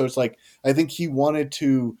 so it's like, I think he wanted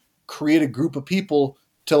to create a group of people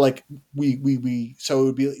to like, we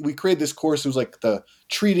created this course. It was like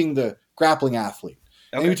treating the grappling athlete.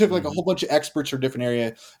 Okay. And we took like a whole bunch of experts from different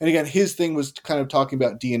area. And again, his thing was kind of talking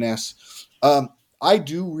about DNS. I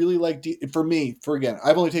do really like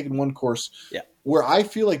I've only taken one course. Yeah. Where I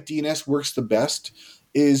feel like DNS works the best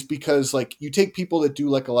is because like you take people that do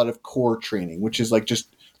like a lot of core training, which is like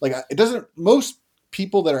just like most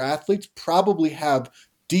people that are athletes probably have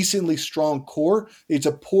decently strong core. It's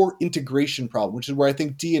a poor integration problem, which is where I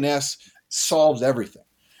think DNS solves everything.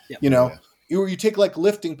 Yep. You take like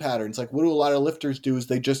lifting patterns, like what do a lot of lifters do is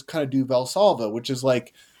they just kind of do Valsalva, which is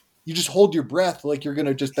like you just hold your breath like you're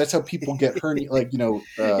gonna that's how people get hernia, like they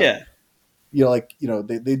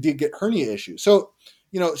did get hernia issues. So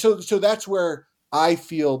so that's where I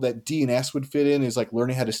feel that DNS would fit in, is like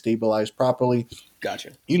learning how to stabilize properly.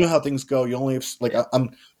 Gotcha. You know how things go. You only have like I'm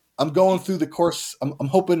going through the course. I'm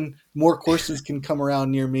hoping more courses can come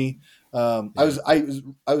around near me. I was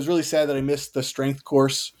really sad that I missed the strength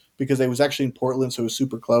course, because they was actually in Portland, so it was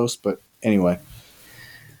super close. But anyway.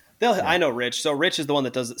 I know Rich. So Rich is the one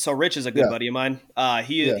that does it. So Rich is a good buddy of mine.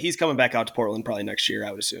 He's coming back out to Portland probably next year,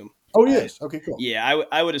 I would assume. Oh, yes. Okay, cool. Yeah,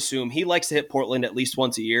 I would assume. He likes to hit Portland at least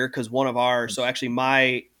once a year because so actually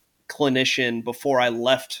my clinician before I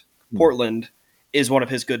left Portland is one of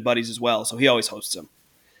his good buddies as well. So he always hosts him.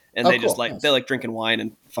 And they just like, they like drinking wine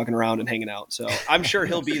and fucking around and hanging out. So I'm sure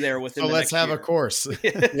he'll be there within the next year. So let's have a course.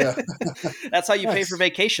 Yeah. That's how you pay for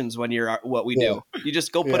vacations when you're what we do. You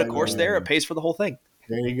just go put a course there. It pays for the whole thing.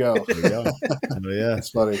 There you go. Yeah. That's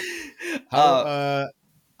funny. I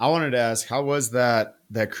wanted to ask, how was that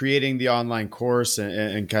creating the online course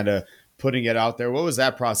and kind of putting it out there? What was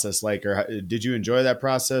that process like? Or did you enjoy that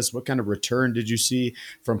process? What kind of return did you see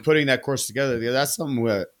from putting that course together? That's something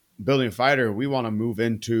with Building a Fighter we want to move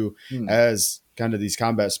into as kind of these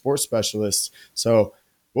combat sports specialists. So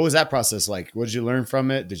what was that process like? What did you learn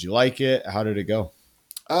from it? Did you like it? How did it go?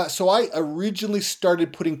 So I originally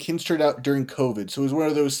started putting Kinstart out during COVID. So it was one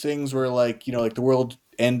of those things where like the world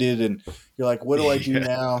ended and you're like, what do I do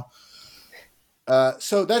now?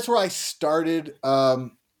 So that's where I started.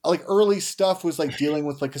 Like early stuff was like dealing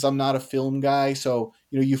with cause I'm not a film guy. So,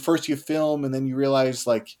 you film and then you realize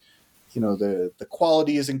like, the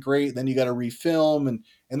quality isn't great. Then you got to refilm. And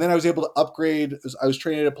then I was able to upgrade. I was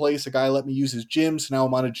training at a place. A guy let me use his gym. So now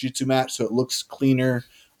I'm on a jiu-jitsu mat. So it looks cleaner,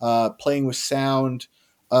 playing with sound.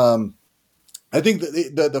 I think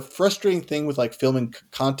the frustrating thing with like filming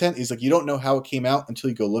content is like, you don't know how it came out until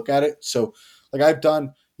you go look at it. So like I've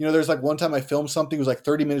done, there's like one time I filmed something, it was like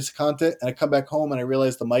 30 minutes of content and I come back home and I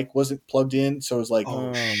realized the mic wasn't plugged in. So it was like,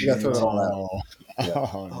 you got to throw it all out.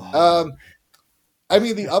 Yeah. I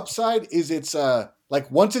mean, the upside is it's like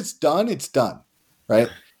once it's done, right?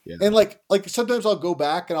 Yeah. And like sometimes I'll go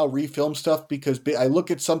back and I'll refilm stuff because I look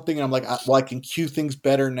at something and I'm like, well, I can cue things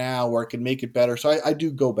better now, or I can make it better. So I do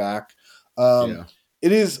go back. Yeah.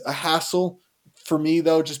 It is a hassle for me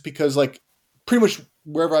though, just because like pretty much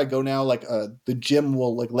wherever I go now, like the gym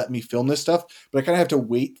will like let me film this stuff, but I kind of have to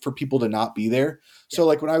wait for people to not be there. So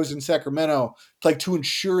like when I was in Sacramento, like to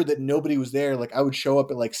ensure that nobody was there, like I would show up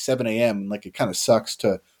at like 7 a.m. Like it kind of sucks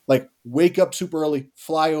to like wake up super early,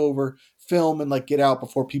 fly over, film, and like get out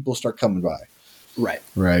before people start coming by.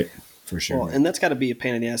 Right. For sure. Well, and that's got to be a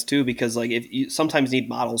pain in the ass too, because like if you sometimes need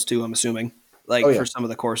models too, I'm assuming, like for some of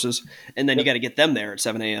the courses, and then you got to get them there at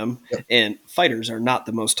 7 a.m. And fighters are not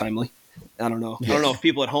the most timely. I don't know. I don't know if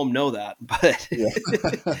people at home know that, but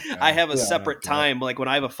I have a separate time. Like when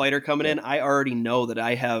I have a fighter coming in, I already know that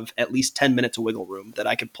I have at least 10 minutes of wiggle room that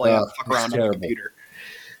I could play fuck around on the computer.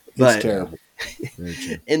 But, it's terrible.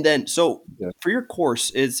 And then, so for your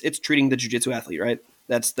course, it's treating the jiu-jitsu athlete, right?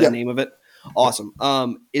 That's the name of it. Awesome.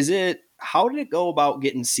 How did it go about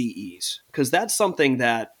getting CEs? Because that's something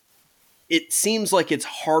that it seems like it's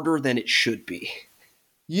harder than it should be.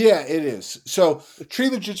 Yeah, it is. So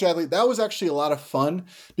treating the jiu-jitsu athlete, that was actually a lot of fun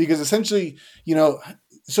because essentially,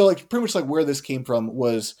 so like pretty much like where this came from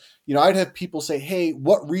was, I'd have people say, hey,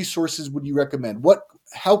 what resources would you recommend?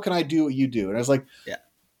 How can I do what you do? And I was like,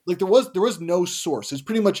 like there was no source. It's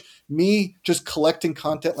pretty much me just collecting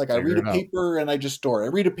content. Like I read a paper and I just store it. I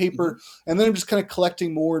read a paper and then I'm just kind of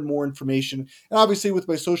collecting more and more information. And obviously with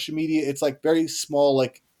my social media, it's like very small,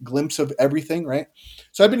 like glimpse of everything. Right.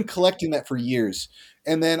 So I've been collecting that for years.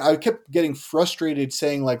 And then I kept getting frustrated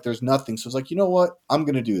saying like, there's nothing. So I was like, you know what? I'm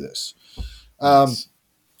going to do this. Nice.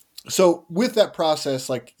 So with that process,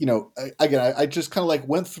 like, I just kind of like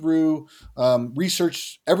went through,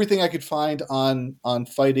 researched everything I could find on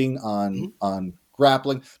fighting, on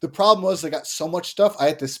grappling. The problem was I got so much stuff. I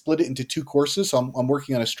had to split it into 2 courses. So I'm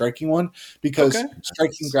working on a striking one because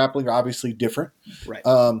striking and grappling are obviously different. Right.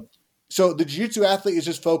 So the jiu-jitsu athlete is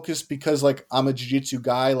just focused because like I'm a jiu-jitsu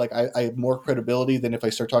guy. Like I have more credibility than if I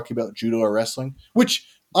start talking about judo or wrestling, which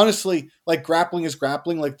honestly, like grappling is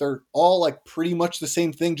grappling. Like they're all like pretty much the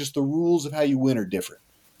same thing. Just the rules of how you win are different.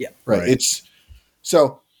 Yeah. Right. It's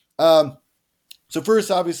so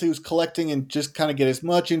first obviously was collecting and just kind of get as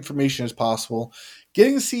much information as possible.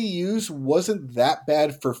 Getting CEUs wasn't that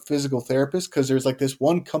bad for physical therapists because there's like this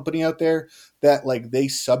one company out there that like they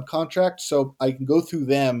subcontract. So I can go through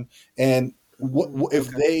them and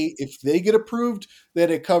if they get approved, then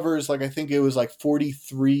it covers like, I think it was like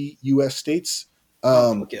 43 US states.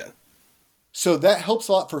 So that helps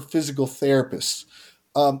a lot for physical therapists.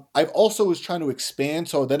 I also was trying to expand.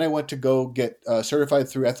 So then I went to go get certified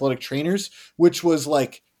through athletic trainers, which was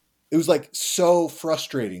like, it was like so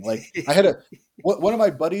frustrating. Like I had one of my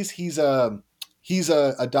buddies, he's a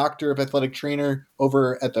doctor of athletic trainer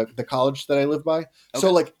over at the college that I live by. Okay.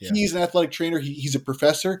 So like he's an athletic trainer. He's a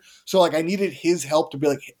professor. So like I needed his help to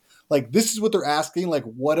be like, this is what they're asking. Like,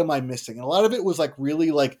 what am I missing? And a lot of it was like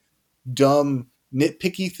really like dumb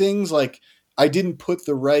nitpicky things. Like I didn't put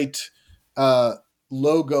the right,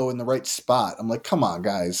 logo in the right spot. I'm like, come on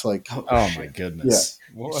guys. Like, oh my goodness.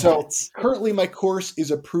 Yeah. So currently my course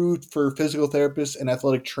is approved for physical therapists and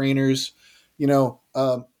athletic trainers.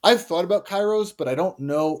 I've thought about Kairos, but I don't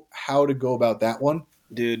know how to go about that one.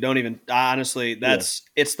 Dude, don't even, honestly,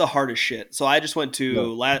 it's the hardest shit. So I just went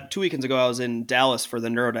to 2 weekends ago. I was in Dallas for the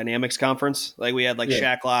neurodynamics conference. Like we had like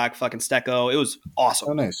Shacklock, fucking Stecco. It was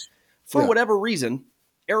awesome. Oh, nice. For whatever reason,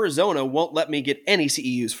 Arizona won't let me get any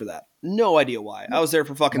CEUs for that. No idea why. I was there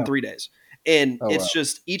for fucking 3 days. And it's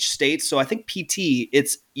just each state. So I think PT,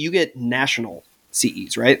 you get national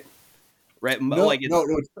CEs, right? Right. No,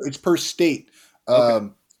 it's per state,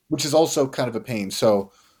 which is also kind of a pain.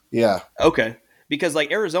 So, yeah. Okay. Because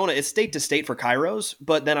like Arizona is state to state for Kairos,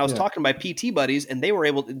 but then I was talking to my PT buddies and they were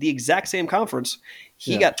able to, the exact same conference.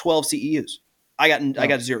 He got 12 CEUs. I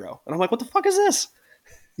got 0. And I'm like, what the fuck is this?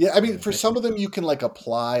 Yeah. I mean, for some of them you can like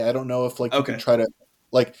apply. I don't know if like you can try to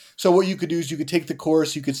like, so what you could do is you could take the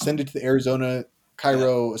course, you could send it to the Arizona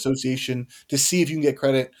Chiro Association to see if you can get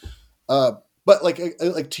credit. But like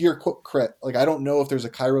to your credit, like I don't know if there's a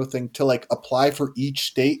Chiro thing to like apply for each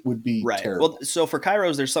state would be terrible. Well, so for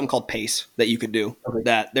Chiros, there's something called PACE that you could do. Okay.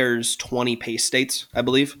 That there's 20 PACE states, I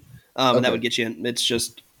believe, and that would get you in. It's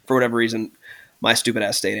just for whatever reason, my stupid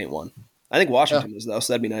ass state ain't one. I think Washington is though,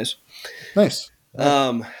 so that'd be nice. Nice.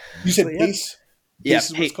 You said PACE?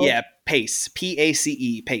 PACE, PACE,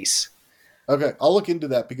 PACE, PACE. Okay, I'll look into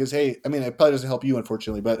that because hey, I mean, it probably doesn't help you,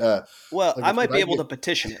 unfortunately, but Well, like I might if be I able to get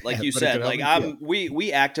petition it, like Yeah, you but it said. could help Like me. yeah,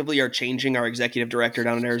 we actively are changing our executive director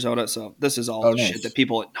down in Arizona, so this is all oh shit that nice,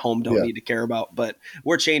 people at home don't yeah, need to care about. But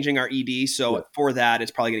we're changing our ED, yeah, so for that,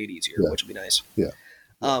 it's probably gonna get easier, yeah, which will be nice. yeah,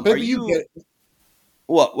 yeah. Are But you you get it.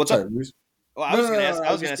 what? What's Sorry, up? Well, I no, was no, just no, gonna no, ask. no.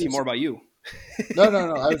 I was gonna ask you more about you. No, no,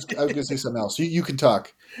 no. I was gonna say something else. You can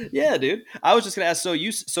talk. Yeah, dude. I was just gonna ask.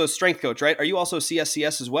 So strength coach, right? Are you also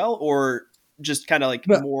CSCS as well, or just kind of like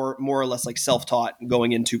No, more or less like self taught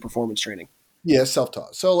going into performance training? yeah,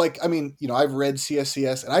 self-taught. So like, I mean, I've read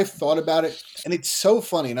CSCS and I've thought about it, and it's so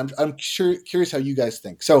funny. And I'm sure curious how you guys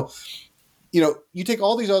think. So you take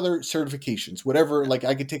all these other certifications, whatever. Like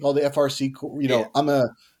I could take all the FRC. Yeah. I'm a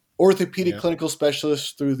orthopedic Yeah. clinical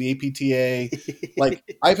specialist through the APTA. Like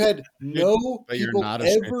I've had Dude, no but you're people not a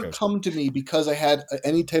strength ever coach. come to me because I had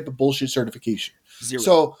any type of bullshit certification. Zero.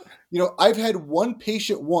 So I've had one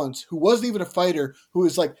patient once who wasn't even a fighter who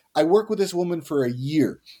was like, I worked with this woman for a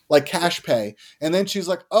year, like cash pay, and then she's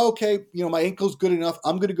like, oh, okay, my ankle's good enough.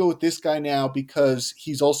 I'm going to go with this guy now because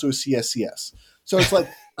he's also a CSCS. So it's like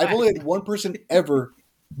I've only had one person ever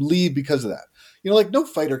leave because of that. Like no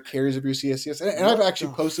fighter cares if you're CSCS. And I've What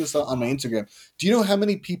actually the posted this on my Instagram. Do you know how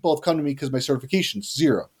many people have come to me because of my certifications?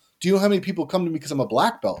 Zero. Do you know how many people come to me because I'm a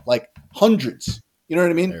black belt? Like hundreds. You know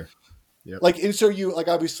what I mean? There. Yep. Like, and so you, like,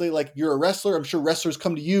 obviously, like, you're a wrestler. I'm sure wrestlers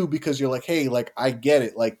come to you because you're like, hey, like, I get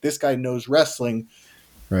it. Like, this guy knows wrestling.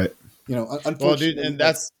 Right. Well, dude, Unfortunately, and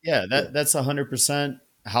like, yeah, that's 100%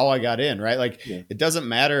 how I got in, right? Like yeah, it doesn't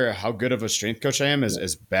matter how good of a strength coach I am, yeah,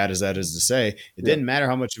 as bad as that is to say. It yeah, didn't matter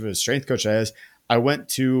how much of a strength coach I was. I went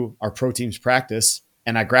to our pro team's practice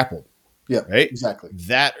and I grappled, yeah, right? exactly.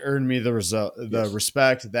 That earned me the result, the Yes.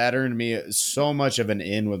 respect. That earned me so much of an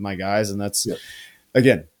in with my guys, and that's Yeah,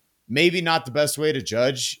 again maybe not the best way to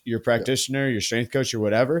judge your yeah, practitioner, your strength coach, or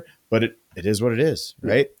whatever, but it is what it is,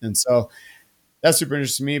 yeah, right? And so that's super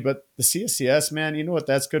interesting to me. But the CSCS, man, you know what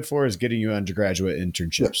that's good for is getting you undergraduate yeah,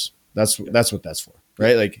 internships. That's what that's for, yeah,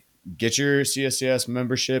 right? Like get your CSCS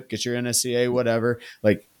membership, get your NSCA, whatever.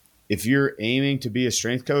 Like if you're aiming to be a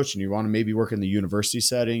strength coach and you want to maybe work in the university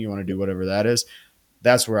setting, you want to yeah, do whatever that is,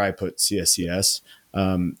 that's where I put yeah, CSCS.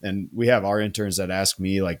 And we have our interns that ask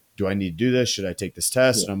me like, do I need to do this? Should I take this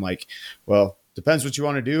test? yeah, And I'm like, well, depends what you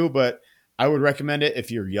want to do, but I would recommend it if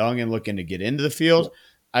you're young and looking to get into the yeah, field.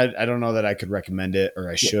 I don't know that I could recommend it or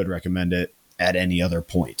I yeah, should recommend it at any other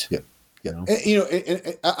point. yeah. Yeah, You know?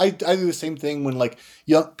 and I do the same thing when like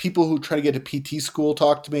young people who try to get to PT school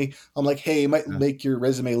talk to me. I'm like, hey, it might Yeah. make your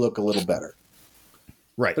resume look a little better,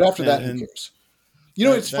 Right. but after that, who And cares?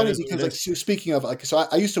 It's that funny is what because it like is. speaking of like, so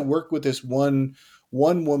I used to work with this one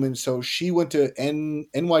woman. So she went to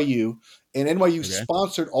NYU, and NYU Okay.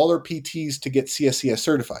 sponsored all her PTs to get CSCS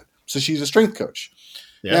certified. So she's a strength coach.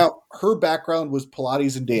 Yeah. Now her background was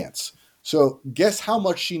Pilates and dance. So guess how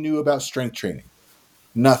much she knew about strength training?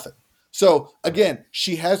 Nothing. So again,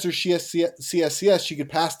 she has her CSCS. She could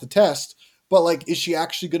pass the test, but like, is she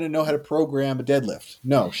actually going to know how to program a deadlift?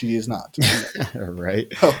 No, she is not. Right.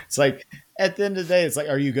 Oh, It's like at the end of the day, it's like,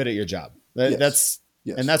 are you good at your job? yes, That's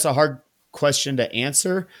and yes, that's a hard question to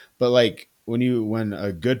answer. But like when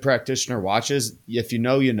a good practitioner watches, if you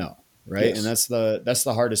know, you know, right? And yes, that's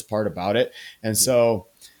the hardest part about it. And so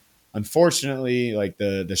unfortunately, like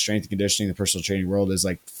the strength and conditioning, the personal training world is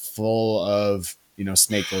like full of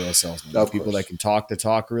snake oil salesmen, of like people that course, can talk the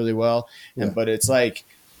talk really well. yeah, But it's like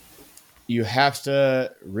you have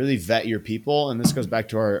to really vet your people. And this goes back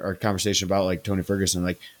to our conversation about like Tony Ferguson,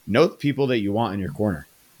 like know the people that you want in your corner.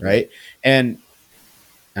 yeah, Right. And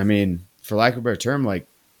I mean, for lack of a better term, like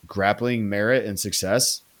grappling merit and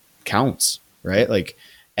success counts, yeah, right? Like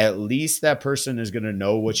at least that person is going to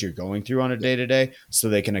know what you're going through on a yeah, day to day so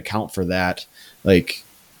they can account for that. Like,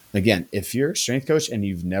 again, if you're a strength coach and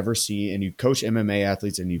you've never seen, and you coach MMA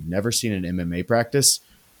athletes and you've never seen an MMA practice,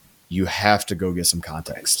 you have to go get some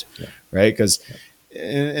context, yeah, right? Because,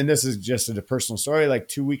 and this is just a personal story. Like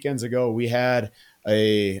 2 weekends ago, we had like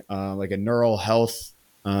a neural health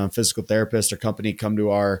physical therapist or company come to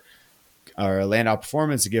our Landau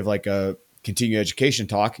Performance to give like a continuing education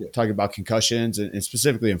talk, yeah, talking about concussions and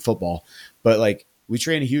specifically in football. But like we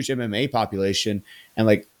train a huge MMA population, and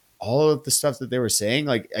like all of the stuff that they were saying,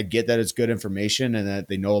 like I get that it's good information and that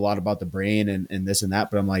they know a lot about the brain and this and that.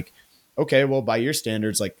 But I'm like, okay, well, by your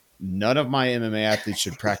standards, like none of my MMA athletes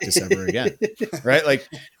should practice ever again. Right. Like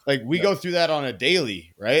we yeah, go through that on a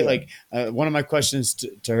daily, right? yeah, Like one of my questions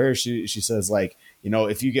to her, she says like,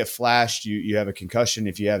 if you get flashed, you have a concussion.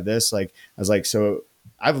 If you have this, like, I was like, so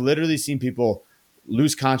I've literally seen people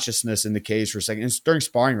lose consciousness in the cage for a second. It's during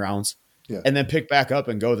sparring rounds yeah, and then pick back up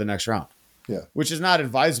and go the next round. Yeah. which is not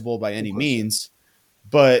advisable by any means,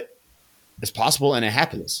 but it's possible and it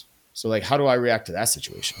happens. So like, how do I react to that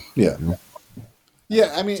situation? Yeah. You know?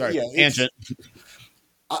 Yeah. I mean, Sorry, yeah, tangent.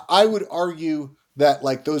 I would argue that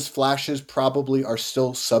like those flashes probably are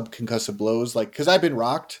still subconcussive blows. Like, cause I've been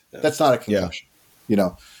rocked. That's not a concussion, you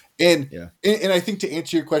know? And, and I think to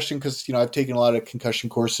answer your question, cause you know, I've taken a lot of concussion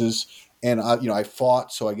courses and you know, I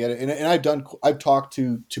fought, so I get it. And I've talked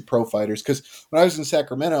to pro fighters. Cause when I was in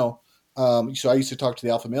Sacramento, so I used to talk to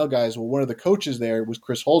the alpha male guys. Well, one of the coaches there was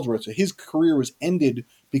Chris Holdsworth. So his career was ended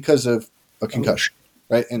because of a concussion.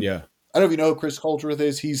 Right. And I don't know if you know who Chris Holdsworth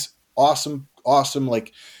is. He's awesome.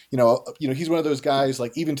 Like, you know, he's one of those guys,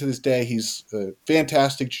 like even to this day, he's a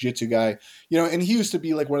fantastic jiu-jitsu guy, you know, and he used to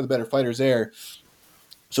be like one of the better fighters there.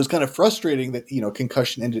 So it's kind of frustrating that, you know,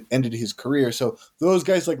 concussion ended his career. So those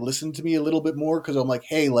guys like listen to me a little bit more because I'm like,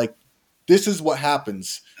 hey, like this is what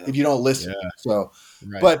happens if you don't listen. Yeah. So,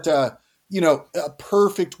 but, you know, a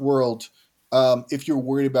perfect world, if you're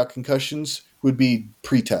worried about concussions, would be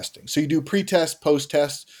pre-testing. So you do pre-test,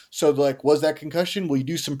 post-test. So like, was that concussion? Well, you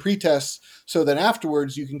do some pre-tests. So then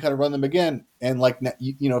afterwards you can kind of run them again. And like,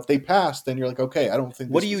 you know, if they pass, then you're like, okay, I don't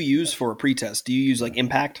think. What do you use for a pre-test? Do you use like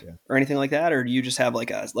impact or anything like that? Or do you just have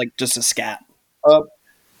like just a scat?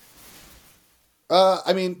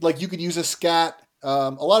 I mean, like you could use a scat.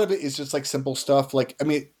 A lot of it is just like simple stuff. Like, I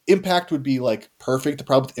mean, impact would be like perfect. The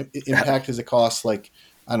problem with impact is it costs like,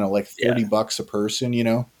 I don't know, like $30 a person, you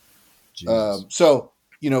know? So,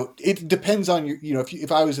 you know, it depends on your, you know,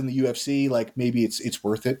 if I was in the UFC, like maybe it's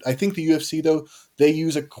worth it. I think the UFC though, they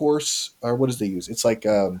use a course, or what does they use? It's like,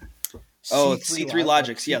 C3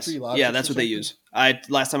 Logics. Yes. Logics, yeah. That's what they use.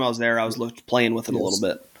 Last time I was there, I was playing with it a little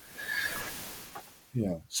bit.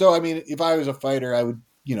 Yeah. So, I mean, if I was a fighter, I would,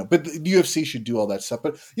 you know, but the UFC should do all that stuff.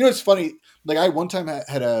 But, you know, it's funny. Like I one time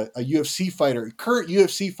had a UFC fighter, current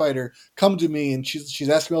UFC fighter, come to me and she's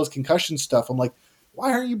asking me all this concussion stuff. I'm like,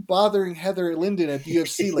 why aren't you bothering Heather Linden at the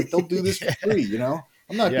UFC? Like they'll do this for free, you know?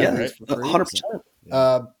 I'm not doing this for free.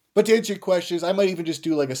 100%. But to answer your questions, I might even just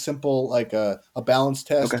do like a simple, like a balance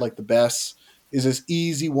test, like the best is this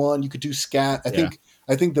easy one. You could do scat.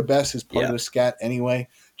 I think the best is part of the scat anyway,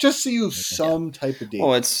 just so you have some type of data.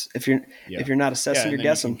 Well, it's if you're not assessing, you're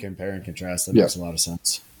guessing. You can compare and contrast. That makes a lot of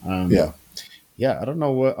sense. Yeah. I don't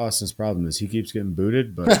know what Austin's problem is. He keeps getting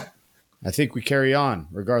booted, but I think we carry on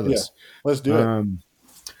regardless. Yeah. Let's do it.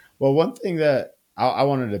 Well, one thing that I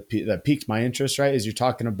wanted to that piqued my interest, right, is you're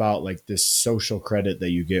talking about like this social credit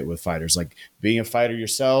that you get with fighters, like being a fighter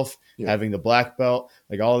yourself, having the black belt,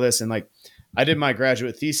 like all of this, and like I did my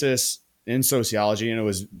graduate thesis in sociology, and it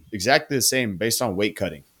was exactly the same based on weight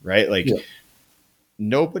cutting, right? Like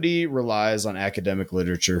nobody relies on academic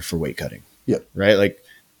literature for weight cutting, right? Like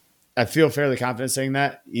I feel fairly confident saying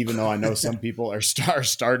that, even though I know some people are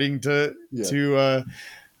starting to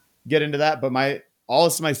get into that. But all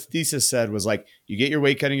my thesis said was like, you get your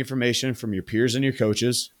weight cutting information from your peers and your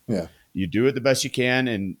coaches. Yeah. You do it the best you can.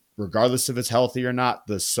 And regardless if it's healthy or not,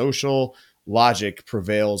 the social logic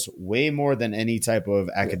prevails way more than any type of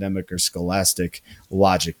academic or scholastic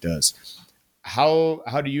logic does.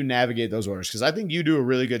 How do you navigate those orders? Because I think you do a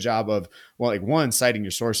really good job of, well, like one, citing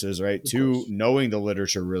your sources, right? Two, knowing the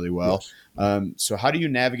literature really well. Yes. So how do you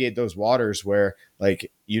navigate those waters where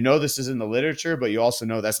like, you know, this is in the literature, but you also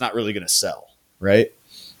know that's not really going to sell, right?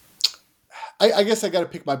 I guess I got to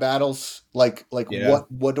pick my battles.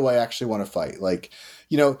 What do I actually want to fight? Like,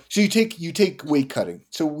 you know, so you take weight cutting.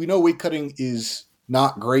 So we know weight cutting is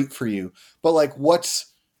not great for you, but like what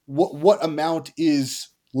amount is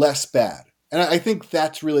less bad? And I think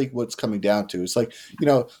that's really what's coming down to. It's like, you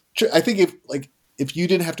know, I think if you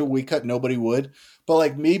didn't have to weight cut, nobody would. But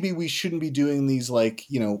like maybe we shouldn't be doing these like,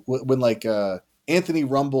 you know, when like Anthony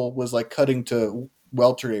Rumble was like cutting to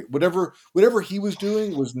welterweight, whatever he was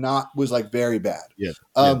doing was like very bad. Yeah,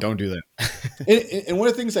 don't do that. and one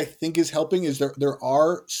of the things I think is helping is there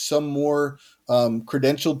are some more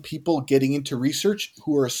credentialed people getting into research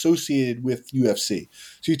who are associated with UFC.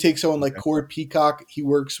 So you take someone like Corey Peacock, he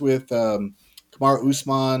works with Kamaru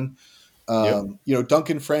Usman, you know,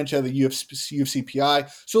 Duncan French out of the UFC PI.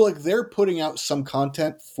 So like they're putting out some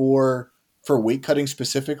content for weight cutting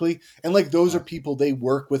specifically. And like, those are people, they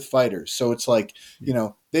work with fighters. So it's like, you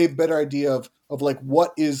know, they have a better idea of like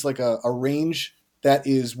what is like a range that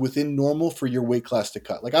is within normal for your weight class to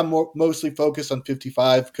cut. Like I'm mostly focused on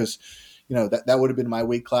 55 because, you know, that would have been my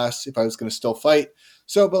weight class if I was going to still fight.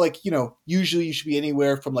 So, but like, you know, usually you should be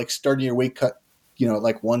anywhere from like starting your weight cut, you know,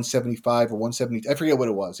 like 175 or 170. I forget what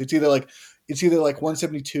it was. It's either like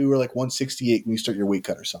 172 or like 168 when you start your weight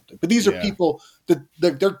cut or something. But these are people that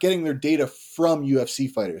they're getting their data from UFC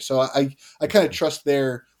fighters. So I kind of trust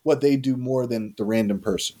their what they do more than the random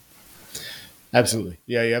person. Absolutely.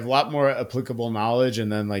 Yeah, you have a lot more applicable knowledge. And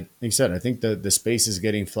then, like you said, I think the space is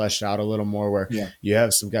getting fleshed out a little more where you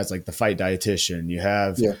have some guys like the fight dietitian. You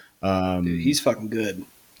have, Dude, he's fucking good.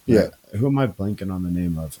 Yeah. Who am I blanking on the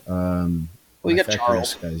name of? Well, you got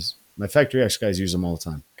Charles. Guys. My Factory X guys use them all the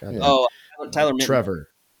time. Oh, Tyler Minton. Trevor.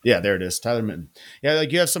 Yeah, there it is. Tyler Minton. Yeah,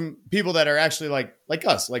 like you have some people that are actually like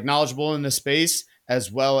us, like knowledgeable in the space,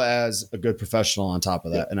 as well as a good professional on top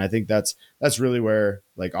of that. And I think that's really where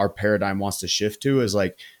like our paradigm wants to shift to, is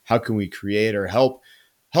like, how can we create or help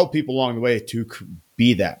people along the way to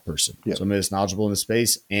be that person? Somebody that's knowledgeable in the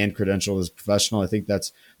space and credentialed as a professional. I think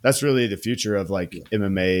that's really the future of like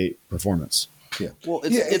MMA performance. Yeah. Well,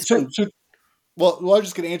 Well, I was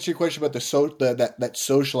just going to answer your question about that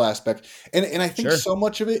social aspect, and I think so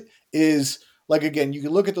much of it is like, again, you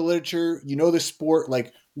can look at the literature, the sport,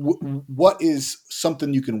 like what is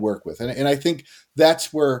something you can work with, and I think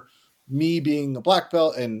that's where me being a black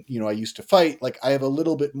belt and I used to fight, like I have a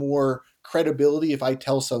little bit more credibility if I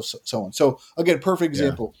tell someone. So again, perfect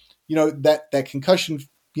example, that concussion,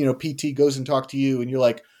 PT goes and talk to you, and you're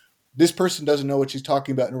like, this person doesn't know what she's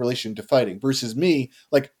talking about in relation to fighting, versus me,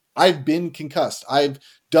 like, I've been concussed. I've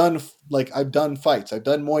done fights. I've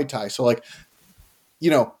done Muay Thai. So like,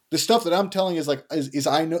 the stuff that I'm telling is like, is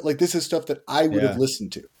I know, like, this is stuff that I would have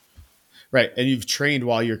listened to. Right. And you've trained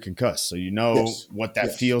while you're concussed. So what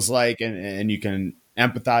that feels like, and you can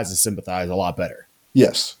empathize and sympathize a lot better.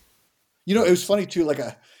 Yes. It was funny too. Like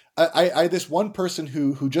I this one person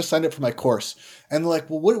who just signed up for my course, and they're like,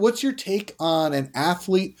 well, what's your take on an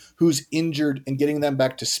athlete who's injured and getting them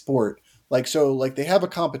back to sport? Like, so like they have a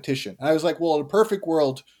competition. And I was like, well, in a perfect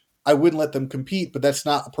world, I wouldn't let them compete, but that's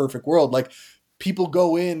not a perfect world. Like, people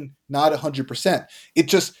go in not 100%.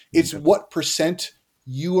 It's what percent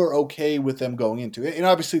you are okay with them going into it. And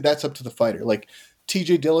obviously that's up to the fighter. Like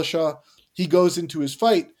TJ Dillashaw, he goes into his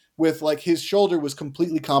fight with like his shoulder was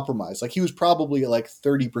completely compromised. Like he was probably at like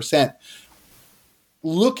 30%.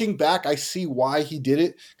 Looking back, I see why he did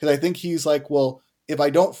it. Cause I think he's like, well, if I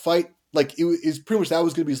don't fight, like it is pretty much, that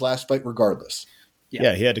was going to be his last fight regardless.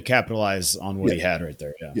 Yeah. He had to capitalize on what he had right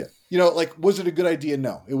there. Yeah. Like, was it a good idea?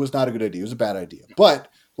 No, it was not a good idea. It was a bad idea. But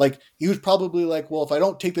like, he was probably like, well, if I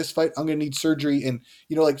don't take this fight, I'm going to need surgery. And,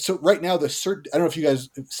 like, so right now I don't know if you guys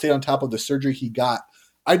stayed on top of the surgery he got.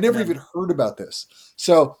 I'd never even heard about this.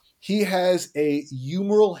 So he has a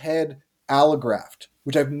humeral head allograft,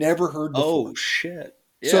 which I've never heard before. Oh, shit.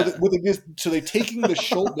 Yeah. So they're taking the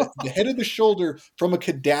shoulder, the head of the shoulder from a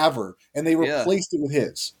cadaver, and they replaced it with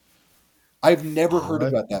his. I've never heard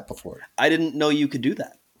about that before. I didn't know you could do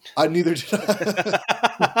that. I neither did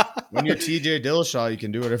I. When you're TJ Dillashaw, you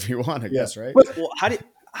can do whatever you want, I guess, right? Well,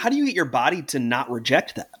 how do you get your body to not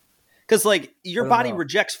reject that? Because like your body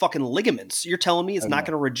rejects fucking ligaments. You're telling me it's not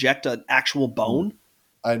going to reject an actual bone?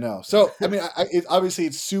 I know. So, I mean, obviously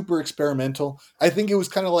it's super experimental. I think it was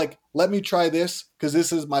kind of like, let me try this because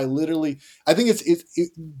this is I think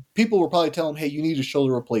people were probably telling him, hey, you need a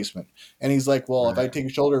shoulder replacement. And he's like, well, if I take a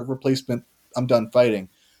shoulder replacement, I'm done fighting.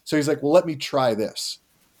 So he's like, well, let me try this.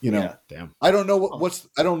 Damn. I don't know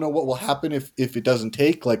I don't know what will happen if it doesn't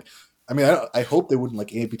take. Like, I mean, I hope they wouldn't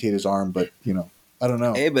like amputate his arm, but I don't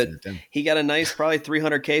know. Hey, but he got a nice, probably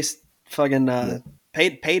 $300K fucking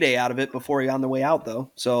payday out of it before he on the way out,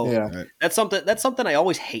 though. So that's something I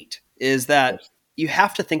always hate, is that you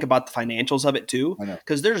have to think about the financials of it too,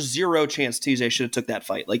 because there's zero chance TJ should have took that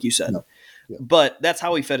fight, like you said. No. Yeah. But that's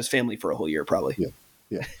how he fed his family for a whole year, probably. Yeah.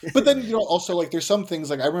 But then, also like there's some things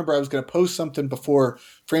like I remember I was going to post something before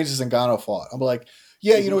Francis Ngannou fought. I'm like,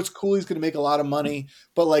 it's cool. He's going to make a lot of money,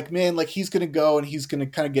 but like, man, like he's going to go and he's going to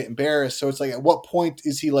kind of get embarrassed. So it's like, at what point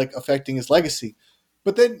is he like affecting his legacy?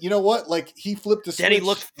 But then, you know what? Like he flipped the switch. Then he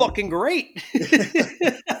looked fucking great.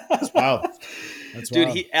 That's wild.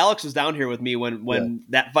 Dude, Alex was down here with me when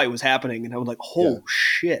that fight was happening, and I was like, "Oh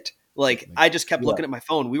shit!" Like I just kept looking at my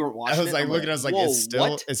phone. We weren't watching. I was like looking. I was like,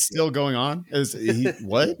 "It's still going on."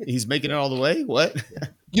 What? He's making it all the way? What?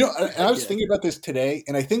 And I was thinking about this today,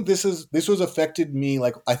 and I think this was affected me.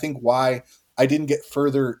 Like I think why I didn't get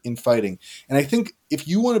further in fighting, and I think if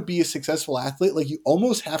you want to be a successful athlete, like you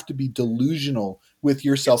almost have to be delusional with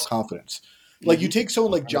your self-confidence. Like you take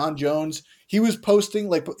someone like John Jones, he was posting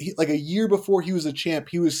like a year before he was a champ,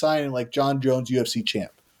 he was signing like John Jones UFC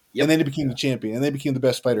champ. Yep. And then he became the champion, and then became the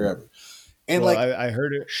best fighter ever. And I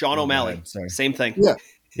heard it. Sean O'Malley, same thing.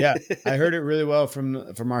 Yeah. I heard it really well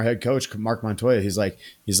from our head coach, Mark Montoya. He's like,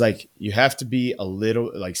 you have to be a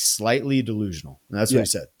little, like slightly delusional. And that's what he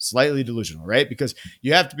said. Slightly delusional, right? Because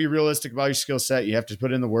you have to be realistic about your skill set. You have to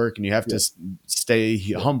put in the work, and you have to stay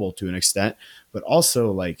humble to an extent, but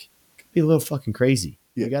also like be a little fucking crazy.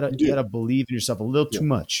 Yeah, you gotta believe in yourself a little too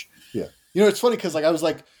much. Yeah. It's funny because like I was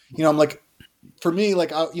like, I'm like, for me,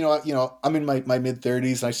 like I'm in my mid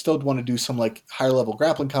 30s and I still want to do some like higher level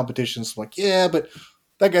grappling competitions. I'm like, yeah, but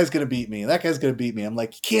that guy's gonna beat me. That guy's gonna beat me. I'm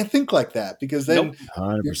like, you can't think like that because then,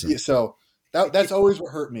 Nope. 100%. so that's always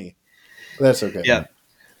what hurt me. But that's okay. Yeah.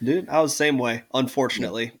 Dude, I was the same way,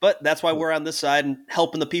 unfortunately. But that's why we're on this side and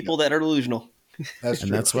helping the people that are delusional. That's And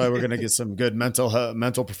true. that's why we're gonna get some good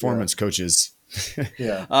mental performance coaches.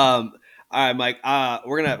 Yeah. All right, Mike.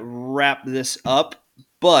 We're gonna wrap this up,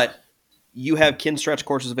 but you have Kinstretch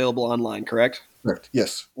courses available online, correct? Correct.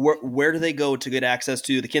 Yes. Where do they go to get access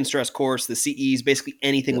to the Kinstretch course, the CEs, basically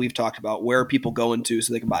anything we've talked about? Where are people going to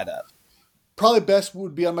so they can buy that? Probably best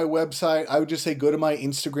would be on my website. I would just say go to my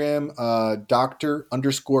Instagram,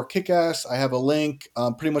 Dr_Kickass. I have a link.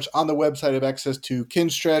 Pretty much on the website, I have access to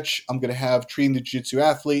Kinstretch. I'm going to have Treating the Jiu-Jitsu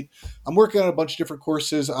Athlete. I'm working on a bunch of different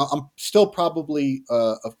courses. I'm still probably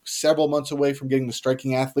several months away from getting the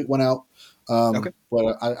Striking Athlete one out. Okay.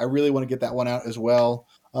 But I really want to get that one out as well.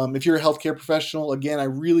 If you're a healthcare professional, again, I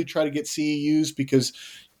really try to get CEUs because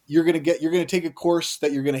you're going to take a course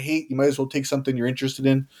that you're going to hate. You might as well take something you're interested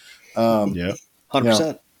in. Yeah.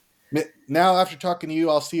 100%. Now, after talking to you,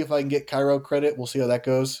 I'll see if I can get Cairo credit. We'll see how that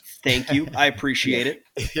goes. Thank you. I appreciate it.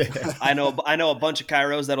 I know a bunch of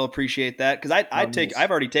Kairos that'll appreciate that because I've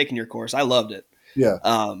already taken your course. I loved it. Yeah.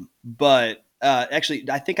 But actually,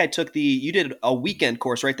 I think I took you did a weekend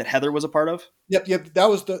course, right? That Heather was a part of. Yep. That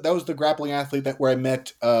was the grappling athlete where I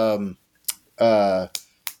met Mike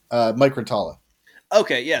Rentala.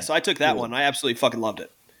 Okay, yeah. So I took that one. I absolutely fucking loved it.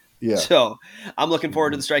 Yeah. So I'm looking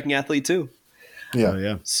forward to the Striking Athlete too. Yeah.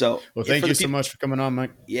 Yeah. So thank you so much for coming on,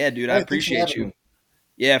 Mike. Yeah, dude, I appreciate you.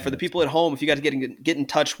 Yeah, for the people at home, if you guys get in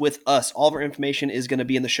touch with us, all of our information is going to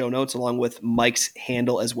be in the show notes along with Mike's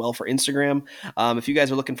handle as well for Instagram. If you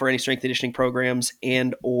guys are looking for any strength conditioning programs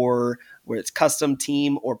and or where it's custom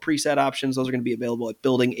team or preset options, those are going to be available at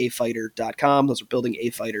buildingafighter.com. Those are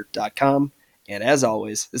buildingafighter.com. And as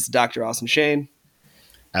always, this is Dr. Austin Shane.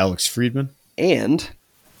 Alex Friedman. And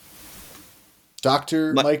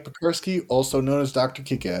Dr. Mike Pierkarski, also known as Dr.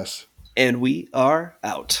 Kickass. And we are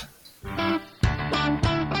out.